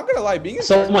 Not gonna lie, being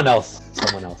someone else.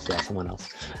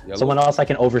 Yeah, someone else I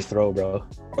can overthrow, bro.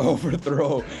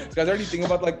 Overthrow. This guy's already thinking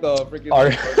about like the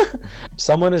freaking.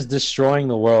 Someone is destroying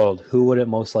the world. Who would it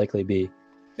most likely be?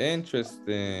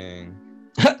 Interesting.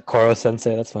 Koro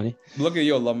Sensei, that's funny. Look at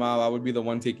Lamau. I would be the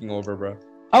one taking over, bro.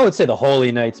 I would say the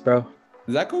Holy Knights, bro.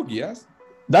 Is that Kogias?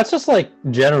 That's just like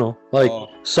general, like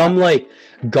some like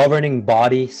governing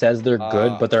body says they're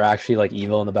good, but they're actually like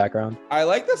evil in the background. I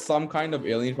like some kind of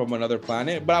alien from another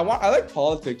planet, but I like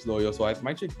politics though, yo. So I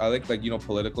like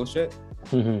political shit.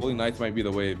 Holy Knights might be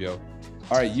the wave, yo.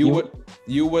 All right, you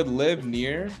would live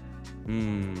near.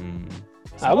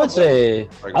 I would say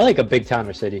I like a big town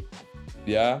or city.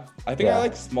 Yeah, I think I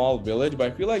like small village, but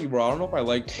I feel like, bro, I don't know if I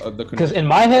like the. Because in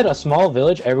my head, a small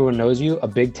village, everyone knows you. A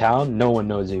big town, no one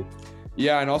knows you.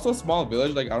 Yeah, and also small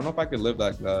village, like I don't know if I could live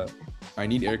like that. I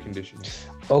need air conditioning.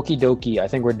 Okie dokie, I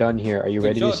think we're done here. Are you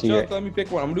ready to see your... Let me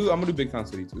pick one. I'm gonna do big town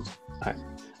city too. All right,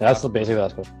 that's basically the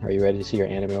last one. Are you ready to see your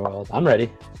anime world? I'm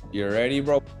ready. You're ready,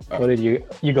 bro? What did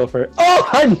you go first? Oh,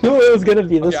 I knew it was gonna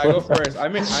be this one. I go first.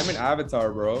 I'm in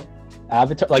Avatar, bro.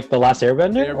 Avatar, like the last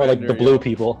Airbender, or like the blue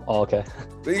people? Oh, okay.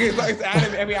 It's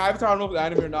anime. I mean, Avatar, I don't know if it's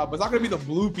anime or not, but it's not gonna be the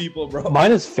blue people, bro.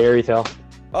 Mine is Fairy Tail.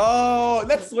 Oh,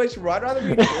 let's switch, bro. I'd rather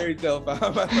be in Fairy Tail,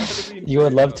 fam. You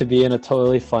would love to be in a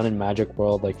totally fun and magic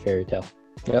world like Fairy Tail.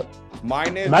 Yep.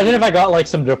 Mine is. Imagine if I got like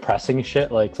some depressing shit,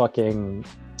 like fucking.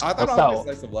 I thought I was a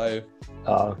slice of life.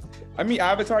 I mean,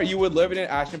 Avatar, you would live in an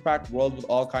action-packed world with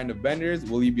all kind of benders.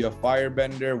 Will you be a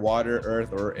firebender, water,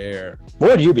 earth, or air?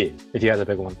 What would you be if you had to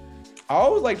pick one? I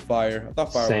always like fire. I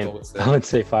thought fire would I would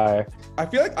say fire. I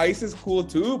feel like ice is cool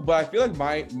too, but I feel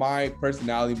like my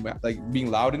personality, like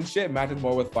being loud and shit, matches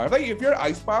more with fire. Like if you're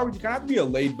ice powered, you kind of have to be a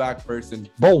laid back person.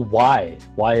 But why?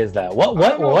 Why is that?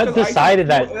 What decided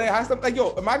that? It has to, like,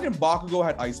 yo, imagine Bakugo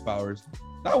had ice powers.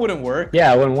 That wouldn't work.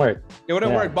 Yeah, it wouldn't work. It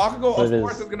wouldn't work. Bakugo, of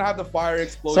course, is gonna have the fire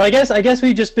explosion. So I guess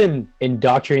we've just been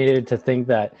indoctrinated to think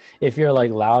that if you're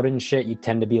like loud and shit, you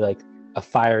tend to be like a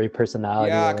fiery personality.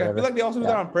 Yeah, I feel like they also do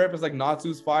that on purpose. Like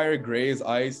Natsu's fire, Gray's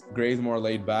ice, Gray's more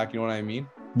laid back. You know what I mean?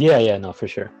 Yeah, no, for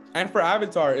sure. And for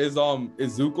Avatar, is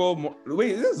Zuko more...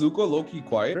 Wait, isn't Zuko low-key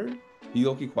quieter? He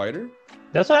low-key quieter?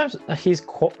 That's what he's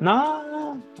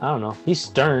nah, I don't know. He's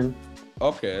stern.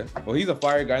 Okay. Well, he's a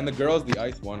fire guy, and the girl's the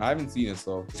ice one. I haven't seen it,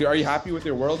 so. So, are you happy with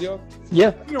your world, yo?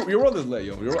 Yeah. Your world is lit,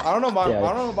 yo. I don't know about Yeah.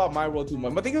 I don't know about my world too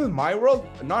much. But the thing is, my world,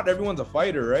 not everyone's a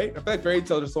fighter, right? I feel like Fairy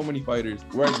Tail, there's so many fighters,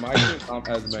 whereas my team not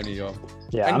as many, yo.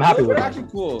 Yeah, And I'm happy guilds with are it. actually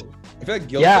cool. I feel like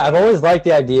guilds. Yeah, I've always liked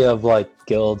the idea of like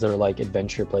guilds or like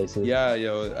adventure places. Yeah,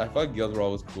 yo. I feel like guilds were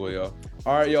always cool, yo.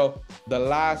 All right, yo. The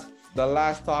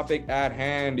last topic at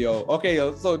hand, yo. Okay,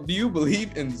 yo. So, do you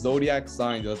believe in zodiac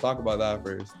signs? Let's talk about that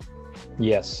first.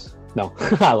 Yes. No,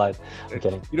 I lied. I'm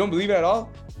kidding. You don't believe it at all?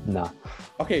 No.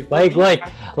 Okay. for Like,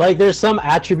 me, like, there's some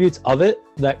attributes of it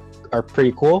that are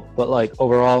pretty cool, but like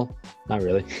overall, not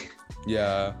really.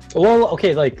 Yeah. Well,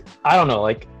 okay, like I don't know,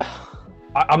 like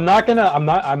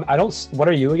I don't. What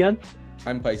are you again?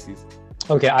 I'm Pisces.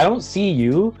 Okay, I don't see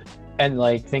you and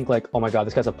like think like, oh my god,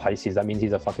 this guy's a Pisces. That means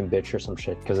he's a fucking bitch or some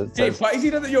shit. Because it Hey, says.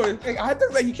 Pisces doesn't. Yo, like, I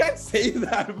think like you can't say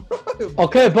that, bro.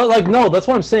 Okay, but like no, that's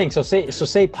what I'm saying. So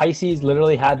say Pisces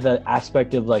literally had the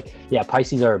aspect of like, yeah,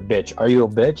 Pisces are a bitch. Are you a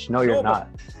bitch? No, you're No, not.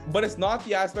 But it's not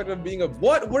the aspect of being a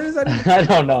what? What is that? I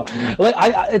don't know. Like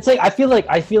it's like I feel like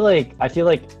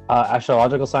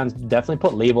astrological signs definitely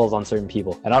put labels on certain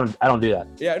people, and I don't do that.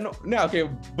 Yeah, no, okay,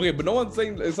 but no one's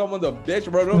saying someone's a bitch,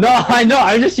 bro. No, I know.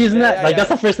 I'm just using that. Yeah, Like yeah. that's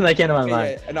the first thing that came to my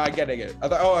mind. Yeah, no, I get it. I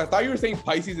thought you were saying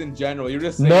Pisces in general. You're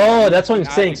just saying No, that's what I'm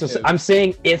saying. So adjective. I'm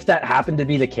saying if that happened to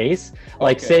be the case,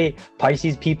 like Okay. say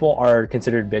Pisces people are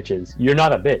considered bitches, you're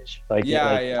not a bitch. Like, Yeah,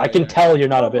 like, yeah, I can yeah. tell you're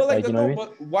not a No, bitch. but Like, you know what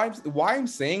I mean? But why I'm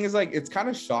saying is like it's kind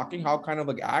of shocking how kind of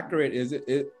like accurate is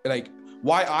it like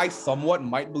why I somewhat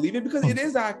might believe it because it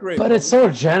is accurate. But bro. it's so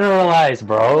generalized,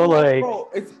 bro. Like, Bro,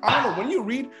 it's I don't know when you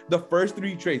read the first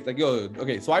three traits, like yo,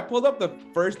 okay, so I pulled up the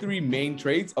first three main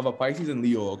traits of a Pisces and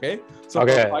Leo, okay? So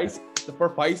Okay. for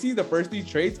Pisces, the first three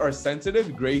traits are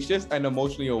sensitive, gracious, and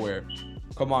emotionally aware.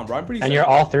 Come on, bro, I'm pretty and you're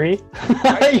all three.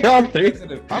 You're all three.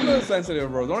 sensitive. I'm a little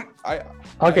sensitive, bro. Don't I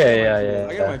Okay, I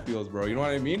yeah. get my feels, bro. You know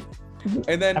what I mean?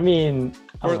 And then I mean,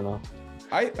 I don't know.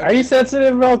 Are you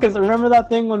sensitive, bro? Because remember that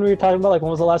thing when we were talking about like when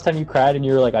was the last time you cried and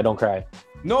you were like, I don't cry.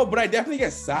 no, but I definitely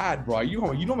get sad, bro. You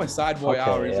know my sad boy Okay,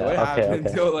 hours. So yeah, it okay, happens.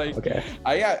 okay. So like,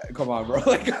 Okay. come on, bro.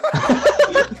 Like,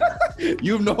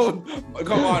 you've known.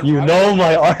 Come on. You bro. know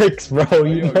my arcs, bro. Yo,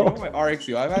 You you know. know my RX.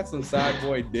 I've had some sad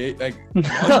boy date like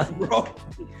months, bro.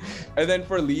 And then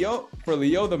for Leo,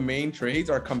 the main traits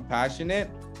are compassionate,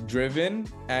 driven,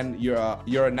 and you're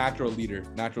a natural leader.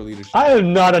 Natural leadership. I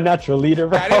am not a natural leader,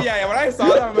 bro. Yeah. When I saw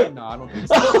that, I'm like, nah, I don't think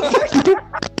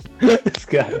so. This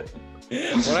guy.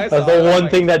 When I That's saw the that, I'm one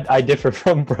like, thing that I differ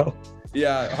from, bro.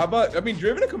 Yeah. How about? I mean,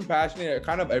 driven and compassionate.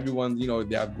 Kind of everyone's.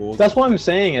 They have goals. That's what I'm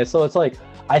saying. So it's like,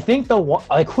 I think the one,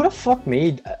 like, who the fuck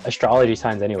made astrology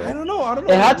signs I anyway? don't know. It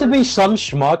had to be some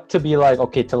schmuck to be like,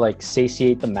 okay, to like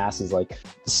satiate the masses, like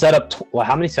set up. Well,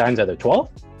 how many signs are there? 12?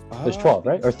 There's 12,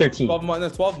 right? Or 13? 12 months.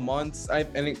 There's 12 months.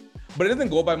 But it doesn't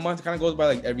go by months. It kind of goes by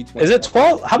like every 20. Is it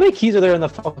 12? How many keys are there in the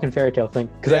fucking fairy tale thing?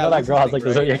 Because I know that that's girl the has like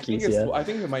thing, the right? zodiac keys. Yeah. I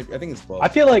think it's 12. I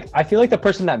feel like the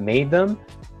person that made them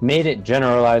made it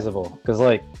generalizable because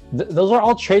like those are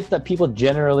all traits that people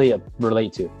generally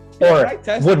relate to or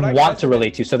would want to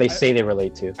relate to. So they say they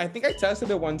relate to. I think I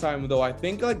tested it one time though. I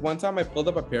think like one time I pulled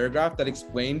up a paragraph that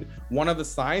explained one of the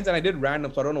signs and I did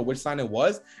random, so I don't know which sign it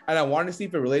was. And I wanted to see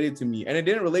if it related to me. And it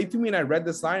didn't relate to me. And I read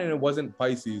the sign and it wasn't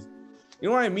Pisces. You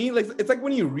know what I mean? Like it's like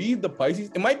when you read the Pisces,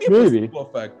 it might be a Maybe. placebo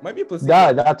effect. Might be a placebo.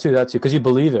 That too, because you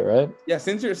believe it, right? Yeah,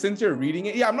 since you're reading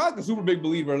it, yeah, I'm not a super big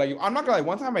believer. Like I'm not gonna lie.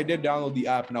 One time I did download the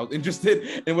app and I was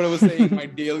interested in what it was saying, my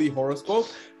daily horoscope.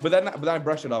 But then I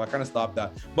brushed it off. I kind of stopped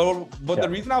that. But Yeah. the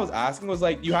reason I was asking was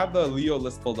like you have the Leo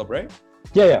list pulled up, right?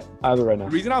 Yeah, I have it right now. The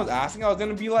reason I was asking, I was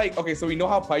gonna be like, okay, so we know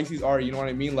how Pisces are. You know what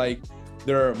I mean? Like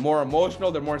they're more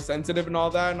emotional, they're more sensitive, and all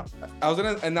that. And I was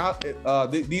gonna, and now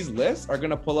these lists are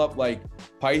gonna pull up like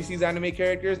Pisces anime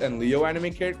characters and Leo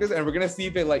anime characters, and we're gonna see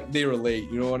if it like they relate.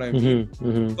 You know what I mean?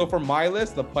 So for my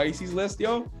list, the Pisces list,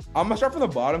 yo, I'm gonna start from the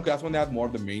bottom because that's when they have more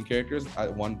of the main characters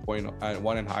at one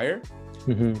and higher.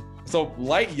 So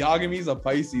Light Yagami's a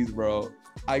Pisces, bro.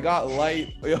 I got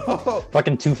Light. Yo,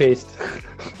 Fucking two-faced.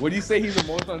 would you say he's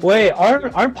emotional? Wait,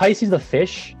 aren't Pisces the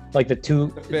fish? Like the two,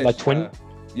 The fish, like twin?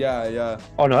 Yeah.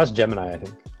 Oh no, that's Gemini, I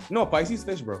think. No, Pisces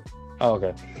fish, bro. Oh,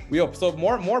 okay. Yo, so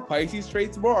more Pisces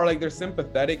traits, bro, are like they're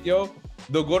sympathetic, yo.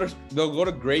 They'll go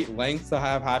to great lengths to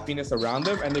have happiness around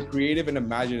them, and they're creative and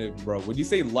imaginative, bro. Would you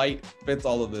say Light fits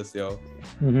all of this, yo?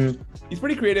 He's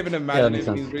pretty creative and imaginative.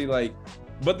 makes He's really like,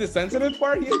 but the sensitive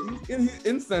part, he's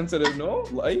insensitive, no?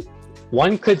 Like,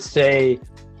 One could say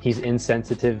he's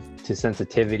insensitive to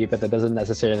sensitivity, but that doesn't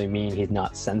necessarily mean he's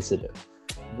not sensitive.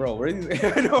 Bro, where is he?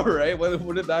 I know, right? Where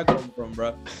did that come from,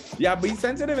 bro? Yeah, but he's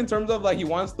sensitive in terms of like he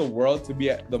wants the world to be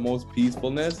at the most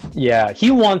peacefulness. Yeah,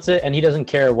 he wants it, and he doesn't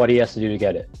care what he has to do to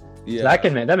get it. Yeah, So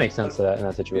that makes sense to that in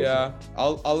that situation. yeah.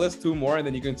 I'll list two more, and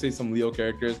then you can say some Leo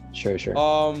characters. Sure.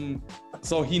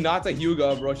 So Hinata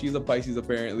Hyuga, bro, she's a Pisces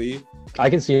apparently. I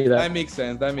can see that. That makes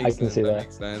sense. That makes sense. That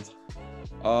makes sense.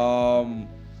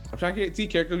 I'm trying to see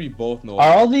characters we both know.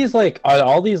 Are all these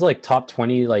like top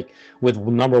 20 like with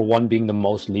number 1 being the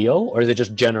most Leo, or is it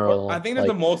just general? I think they're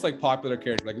the most like popular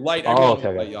characters, like Light. Oh,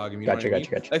 okay. Light Yagami, you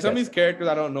Gotcha. Like some of these characters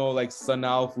I don't know, like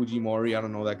Sanao Fujimori. I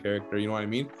don't know that character. You know what I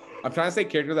mean? I'm trying to say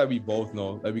characters that we both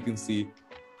know that we can see.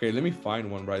 Okay, let me find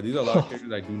one. Right, these are a lot of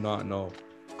characters I do not know.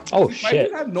 Oh See,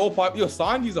 shit! I have no pop. Yo,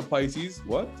 Sanji's a Pisces.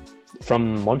 What?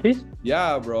 From One Piece?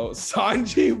 Yeah, bro.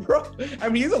 Sanji, bro. I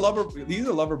mean, he's a lover. He's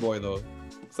a lover boy though.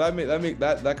 So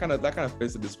that kind of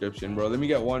fits the description, bro. Let me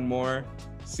get one more.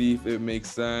 See if it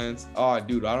makes sense. Oh,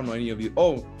 dude, I don't know any of these.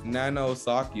 Oh, Nana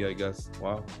Osaki, I guess.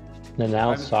 Wow.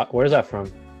 Where's that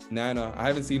from? Nana. I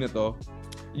haven't seen it though.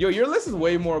 Yo, your list is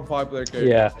way more popular characters.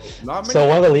 Yeah. Not many. So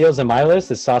one of the Leos in my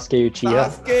list is Sasuke Uchiha.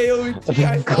 Sasuke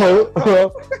Uchiha. Goat,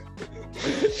 bro.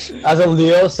 As a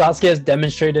Leo, Sasuke has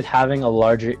demonstrated having a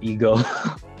larger ego.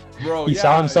 Bro, He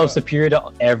saw himself superior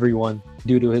to everyone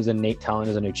due to his innate talent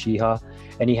as an Uchiha,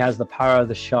 and he has the power of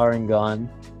the Sharingan.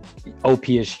 OP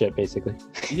as shit, basically.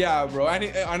 Yeah, bro. I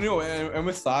know. And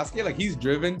with Sasuke, like he's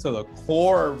driven to the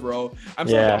core, bro. I'm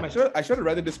so Yeah. dumb. I should have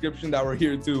read the description that we're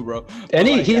here too, bro. And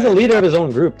But, like, he's a leader of his own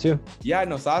group too. Yeah,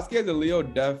 no. Sasuke as a Leo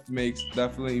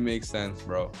definitely makes sense,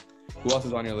 bro. Who else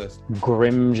is on your list?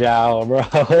 Grimmjow, bro.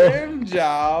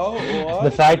 Grimmjow. What?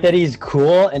 The fact that he's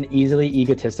cool and easily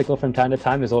egotistical from time to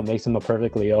time is what makes him a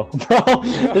perfect Leo. Bro,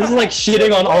 this is like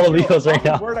shitting on all the Leos right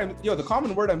now. The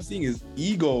common word I'm seeing is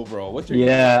ego, bro. What's your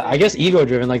Yeah, I guess ego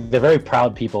driven. Like they're very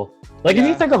proud people. Like if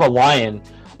you think of a lion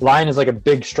is like a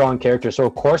big, strong character. So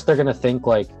of course they're gonna think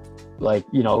like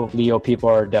Leo people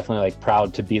are definitely like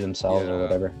proud to be themselves or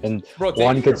whatever. And bro,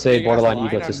 one could say borderline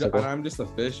egotistical. I'm just a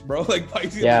fish, bro. Like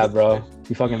Pisces. Yeah, bro.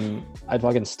 I'd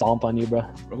fucking stomp on you, bro.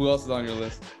 Who else is on your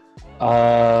list?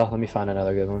 Let me find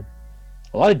another good one.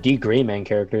 A lot of D Gray man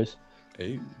characters.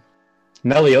 Hey.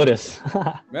 Meliodas.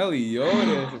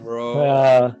 Meliodas,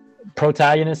 bro.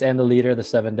 Protagonist and the leader of the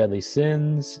 7 deadly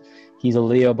sins. He's a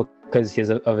Leo because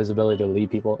of his ability to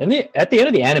lead people. And at the end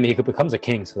of the anime, he becomes a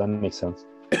king, so that makes sense.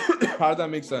 How does that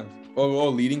make sense? Oh,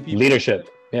 leading people. Leadership.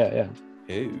 Yeah.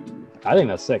 Ew. I think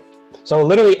that's sick. So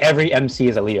literally every MC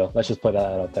is a Leo. Let's just put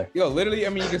that out there. Yo, literally, I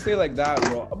mean, you can say like that,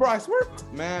 bro. Bro, I swear,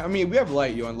 man. I mean, we have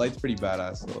Light, and Light's pretty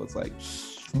badass, so it's like.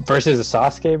 Versus a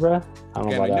Sasuke, bro. I don't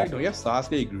know about that. You have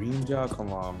Sasuke, Grimmjow.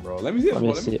 Come on, bro. Let me see. Let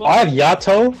me see. I have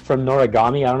Yato from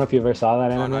Noragami. I don't know if you ever saw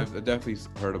that anime. No, I've definitely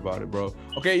heard about it, bro.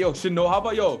 Okay, yo, Shino. How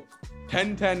about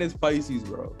 10 is Pisces,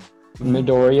 bro.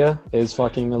 Midoriya is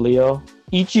fucking a Leo.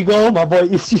 Ichigo, my boy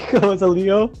Ichigo is a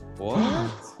Leo.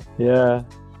 What? Yeah.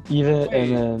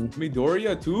 And then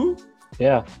Midoriya too?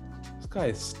 Yeah. This guy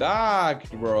is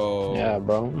stacked, bro. Yeah,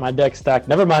 bro. My deck's stacked.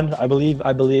 Never mind. I believe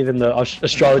in the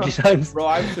astrology signs. Bro,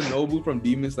 I have Shinobu from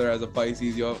Demon Slayer as a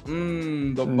Pisces, yo.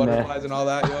 The butterflies and all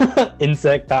that, yo.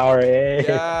 Insect power, eh?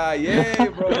 Yeah,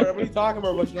 bro. What are you talking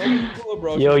about? Shinobu's cool,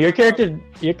 bro. Yo, your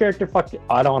character fuck.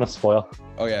 I don't want to spoil.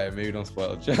 Oh yeah, maybe don't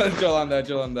spoil. Chill on that.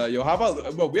 Yo, how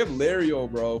about we have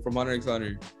Lario, bro, from Hunter x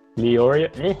Hunter. Leorio,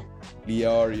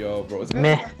 Leorio, bro.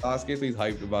 Meh. Sasuke, so he's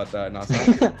hyped about that. Nah,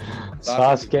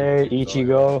 Sasuke,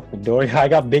 Ichigo, Midoriya. I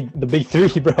got the big 3,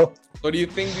 bro. So do you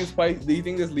think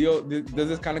this Leo, does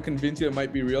this kind of convince you it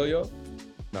might be real, yo?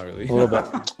 Not really. A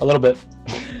little bit.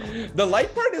 The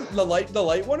light part is the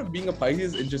light one of being a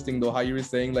Pisces is interesting though. How you were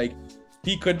saying like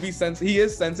he could be he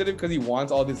is sensitive because he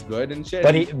wants all this good and shit.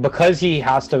 But because he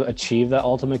has to achieve that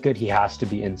ultimate good, he has to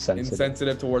be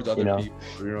insensitive towards other people.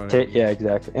 You know what I mean? Yeah,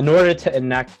 exactly. In order to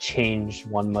enact change,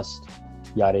 one must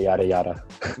yada yada yada.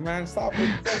 Man, stop!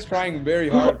 That's trying very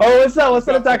hard. Oh, what's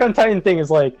that Attack on Titan thing?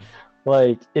 Is like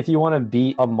if you want to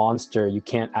be a monster, you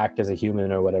can't act as a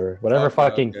human or whatever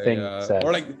thing said.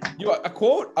 Or like a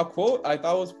quote I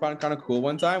thought was kind of cool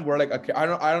one time where like I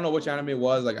don't know which anime it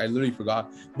was, like I literally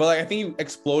forgot, but like I think he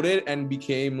exploded and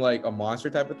became like a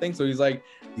monster type of thing. So he's like,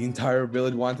 the entire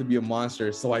village wanted to be a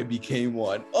monster, so I became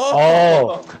one.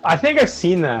 Oh, I think I've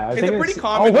seen that. It's a pretty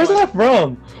common. Oh, where's that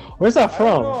from? Where's that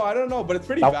from? I don't know, but it's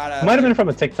pretty badass. Might have been from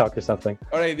a TikTok or something.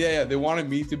 All right, yeah. They wanted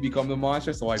me to become the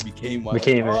monster, so I became one.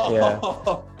 Yeah.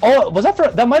 Oh, was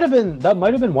that might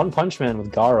have been One Punch Man with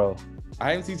Garo. I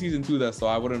haven't seen season 2 though, so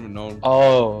I wouldn't have known.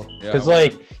 Oh,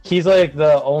 because he's like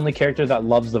the only character that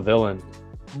loves the villain.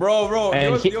 Bro.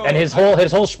 And his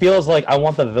whole spiel is like, I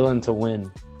want the villain to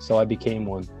win, so I became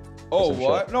one. Oh, some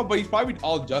what? shit. No, but he's probably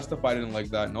all justified in like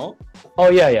that, no? Oh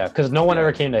yeah, because no one Yeah.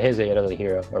 ever came to his aid as a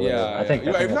hero. Or whatever. Yeah, I think.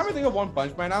 Every time I that's- think of One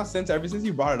Punch Man now, ever since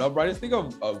you brought it up, bro, I just think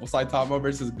of Saitama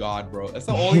versus God, bro. That's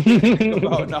the only thing I think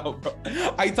about now, bro.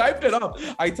 I typed it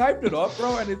up,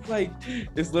 bro, and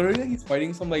it's literally like he's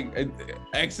fighting some like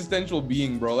existential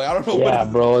being, bro. Like I don't know Yeah,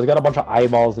 what. bro. It's got a bunch of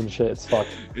eyeballs and shit. It's fucked.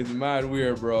 It's mad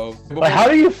weird, bro. Like, how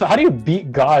do you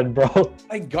beat God, bro?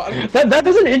 Like God? That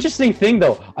is an interesting thing,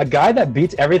 though. A guy that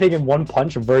beats everything in one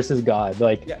punch versus God.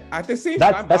 Like, Yeah. At the same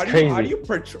That's- time, that's how crazy. do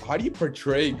you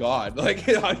portray God? Like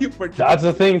how do you portray? that's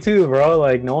the thing too, bro.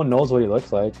 Like, no one knows what he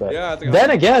looks like. But Yeah. It's like,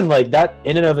 then again, like that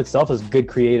in and of itself is good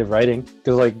creative writing.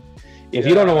 Because like, if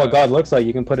you don't know what Yeah. God looks like,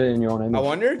 you can put it in your own I image.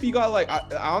 wonder if he got like I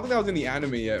don't think that was in the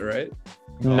anime yet, right?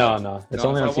 No, it's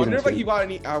only so on I wonder season if like 2. he got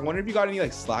any. I wonder if you got any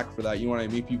like slack for that. You know what I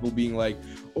mean? People being like,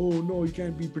 "Oh no, you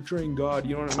can't be portraying God."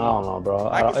 You know what I I mean? don't know, bro.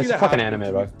 I can see It's a that fucking happening.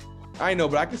 anime, bro. I know,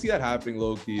 but I can see that happening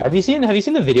low key. Have you seen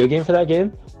the video game for that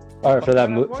game? Or for that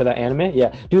Final for that anime?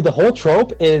 Yeah. Dude, the whole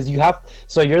trope is you're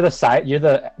the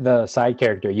side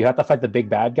character. You have to fight the big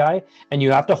bad guy and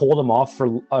you have to hold him off for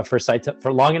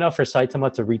long enough for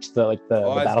Saitama to reach the Let's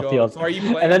battlefield. go. So are you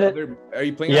playing? And then are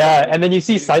you playing? Yeah, and then you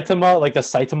see Saitama, like the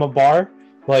Saitama bar,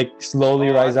 like slowly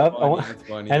rise up. That's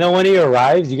funny. And then when he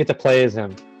arrives, you get to play as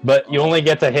him. But you only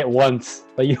get to hit once.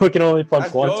 Like you can only punch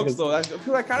That's once. jokes 'cause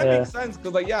though. That kind of Yeah. makes sense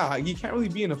because like yeah, he can't really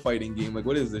be in a fighting game. Like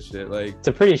what is this shit? Like It's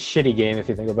a pretty shitty game if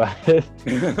you think about it.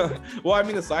 well, I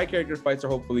mean the side character fights are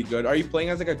hopefully good. Are you playing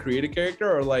as like a creative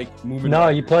character or like movement? No,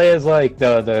 you play as like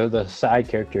the side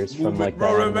characters from like bro.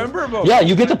 the anime. Remember, bro? Yeah,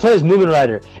 you get to play as Moomin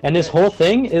Rider, and this whole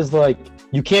thing is like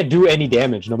you can't do any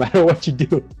damage no matter what you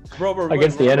do. bro,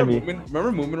 against the enemy.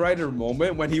 Remember Moomin Rider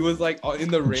moment when he was like in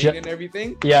the rain Ju- and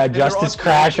everything? Yeah, And they're all Justice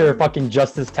Crash or screaming. fucking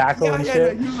Justice Tackle Yeah, and yeah,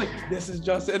 shit. yeah. He was like, "This is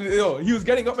just," and he was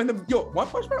getting up, and then One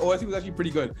Punch Man OST was actually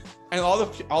pretty good, and all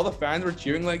the fans were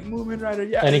cheering like Moomin Rider,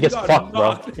 yeah. And he gets got fucked, bro.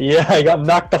 knocked. Yeah, he got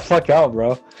knocked the fuck out,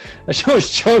 bro. That shit was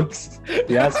jokes.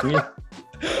 You ask me.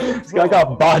 This guy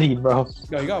got bodied, bro.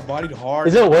 Yeah, he got bodied hard.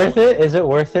 Is it worth it? Is it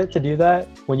worth it to do that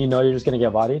when you know you're just gonna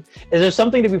get bodied? Is there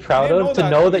something to be I proud didn't of to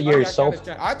know that he you're actually so? had a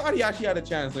chance. I thought he actually had a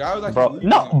chance. Like I was actually. Bro, believing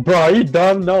no, him. bro, are you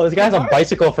dumb? No, this guy has a What?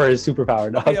 bicycle for his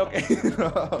superpower, dog.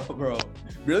 Okay. Bro,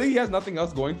 really? He has nothing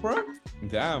else going for him?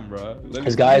 Damn, bro.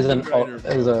 This guy is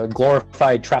is a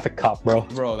glorified traffic cop, bro.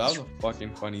 Bro, that was a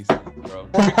fucking funny scene, bro.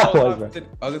 That was, bro.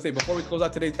 I was gonna say before we close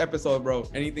out today's episode, bro.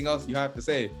 Anything else you have to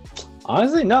say?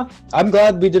 Honestly, no. I'm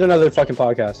glad we did another fucking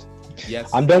podcast. Yes.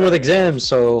 I'm done with exams,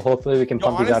 so hopefully we can Yo,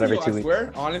 pump these out every honestly, 2 weeks.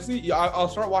 swear, honestly, yeah, I'll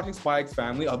start watching Spy X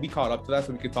Family. I'll be caught up to that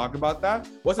so we can talk about that.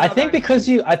 What's I another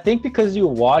think because you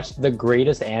watched the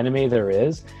greatest anime there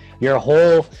is, your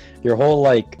whole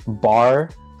like bar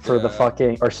for the Yeah.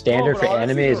 fucking or standard No, for but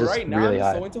honestly, anime is bro, just right now, really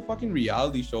I'm high. so into fucking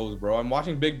reality shows, bro. I'm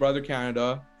watching Big Brother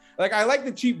Canada. Like I like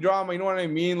the cheap drama, you know what I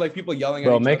mean? Like people yelling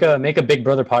Bro, at each make other. a Big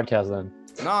Brother podcast then.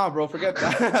 Nah, bro, forget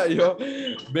that. Yo,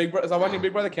 so I'm watching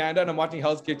Big Brother Canada and I'm watching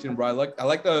Hell's Kitchen, bro. I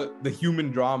like the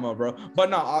human drama, bro. But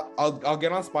no, I'll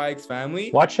get on Spy X Family.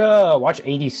 Watch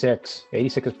 86.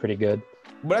 86 is pretty good.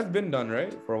 But that's been done,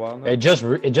 right? For a while now. It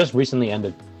just recently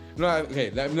ended. No,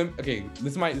 okay, okay.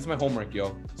 This is my homework,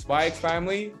 yo. Spy X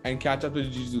Family and catch up to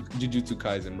Jujutsu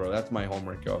Kaisen, bro. That's my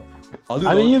homework, yo. I'll do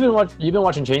I mean, those. you've been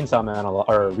watching Chainsaw Man a lot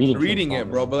or reading reading Chainsaw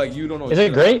it, bro. Man. But like you don't know. Is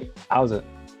it great? How's it?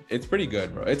 It's pretty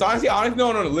good, bro. It's honestly,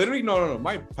 no, literally, no.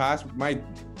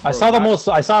 I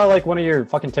saw I saw like one of your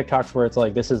fucking TikToks where it's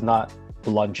like, this is not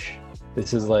lunch.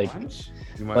 This is like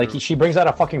she brings out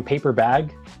a fucking paper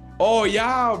bag. Oh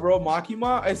yeah, bro,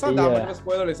 Makima. It's not that much Yeah. of a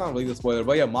spoiler. It's not really a spoiler,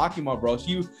 but yeah, Makima, bro.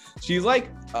 She's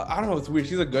like, I don't know. It's weird.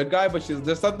 She's a good guy, but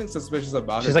there's something suspicious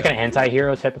about her. She's like an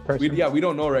anti-hero type of person. We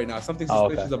don't know right now. Something Oh,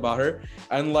 okay. suspicious about her,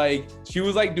 and like she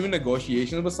was like doing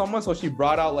negotiations with someone, so she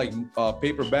brought out like a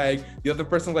paper bag. The other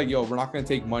person's like, "Yo, we're not gonna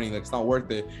take money. Like it's not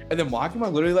worth it." And then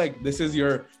Makima literally like,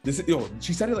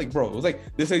 She said it like, bro. It was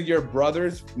like, "This is your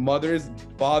brothers, mothers,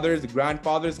 fathers,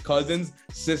 grandfathers, cousins,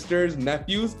 sisters,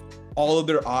 nephews." All of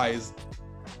their eyes.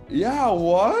 Yeah,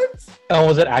 what? Oh,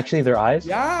 was it actually their eyes?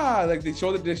 Yeah, like they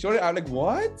showed it out. Like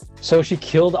what? So she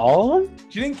killed all of them?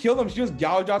 She didn't kill them. She just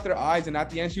gouged out their eyes, and at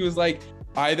the end, she was like,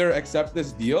 either accept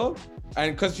this deal,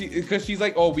 and because she's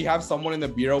like, oh, we have someone in the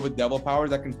bureau with devil powers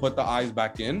that can put the eyes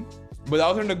back in. But that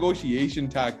was her negotiation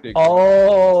tactic.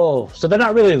 Oh, so they're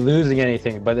not really losing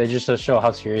anything, but they just to show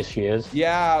how serious she is.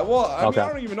 Yeah, well, I Okay. mean,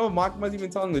 I don't even know if Makima's even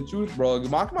telling the truth, bro.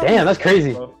 Makima Damn, that's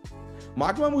crazy. Bro.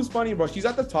 Makima was funny, bro. She's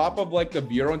at the top of like the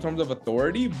bureau in terms of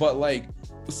authority, but like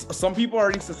some people are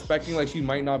already suspecting like she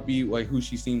might not be like who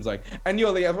she seems like. And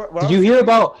yo, like, Did you hear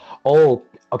about? Oh,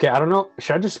 okay. I don't know.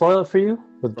 Should I just spoil it for you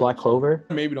with Black Clover?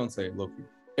 Maybe don't say it, Loki.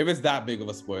 If it's that big of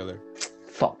a spoiler.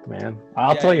 Fuck, man.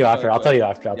 I'll tell you after. I'll tell you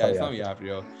after. Tell me after,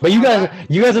 yo. But you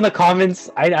guys in the comments,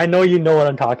 I know you know what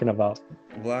I'm talking about.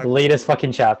 Black. The latest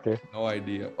fucking chapter. No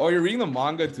idea. Oh, you're reading the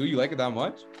manga too? You like it that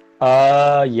much?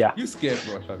 Yeah. You skip,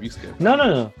 bro. You skip.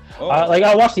 No. Oh.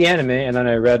 I watched the anime and then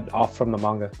I read off from the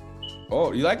manga.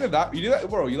 Oh, you like it that? You do that,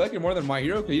 bro? You like it more than My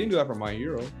Hero? Cause you didn't do that for My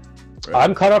Hero. Right?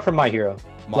 I'm caught up from My Hero.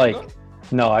 Manga? Like,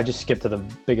 no, I just skipped to the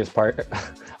biggest part.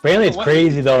 Apparently, it's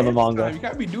crazy though in the manga. You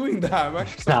can't be doing that. I'm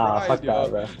actually Nah, surprised, fuck yo.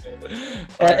 that,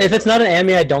 bro. Alright, If it's not an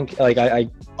anime I don't like, I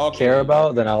okay, care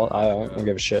about, then I don't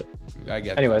give a shit. I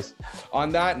get. Anyways, On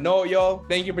that note, yo,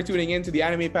 thank you for tuning in to the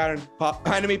Anime Pattern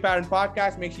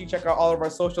podcast. Make sure you check out all of our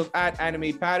socials at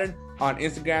Anime Pattern on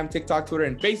Instagram, TikTok, Twitter,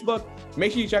 and Facebook.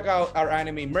 Make sure you check out our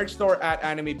anime merch store at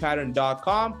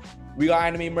animepattern.com. We got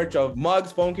anime merch of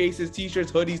mugs, phone cases,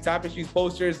 t-shirts, hoodies, tapestries,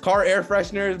 posters, car air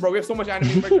fresheners, bro. We have so much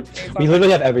anime merch. we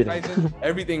literally have everything.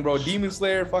 Everything, bro. Demon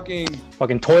Slayer, fucking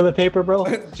toilet paper, bro.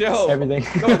 Joe. Everything.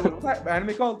 No, what's that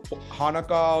anime called?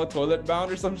 Hanako Toilet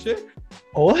Bound or some shit?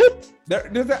 What? There's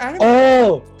an anime.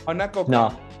 Oh. Hanako.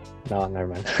 No, never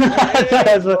mind.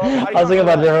 Hey, I was thinking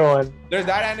about a different one. There's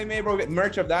that anime, bro. Get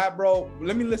merch of that, bro.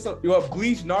 Let me listen. You have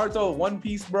Bleach, Naruto, One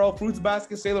Piece, bro. Fruits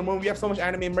Basket, Sailor Moon. We have so much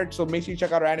anime merch, so make sure you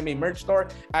check out our anime merch store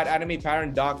at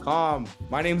animepattern.com.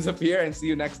 My name is Zafir, and see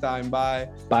you next time. Bye.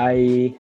 Bye.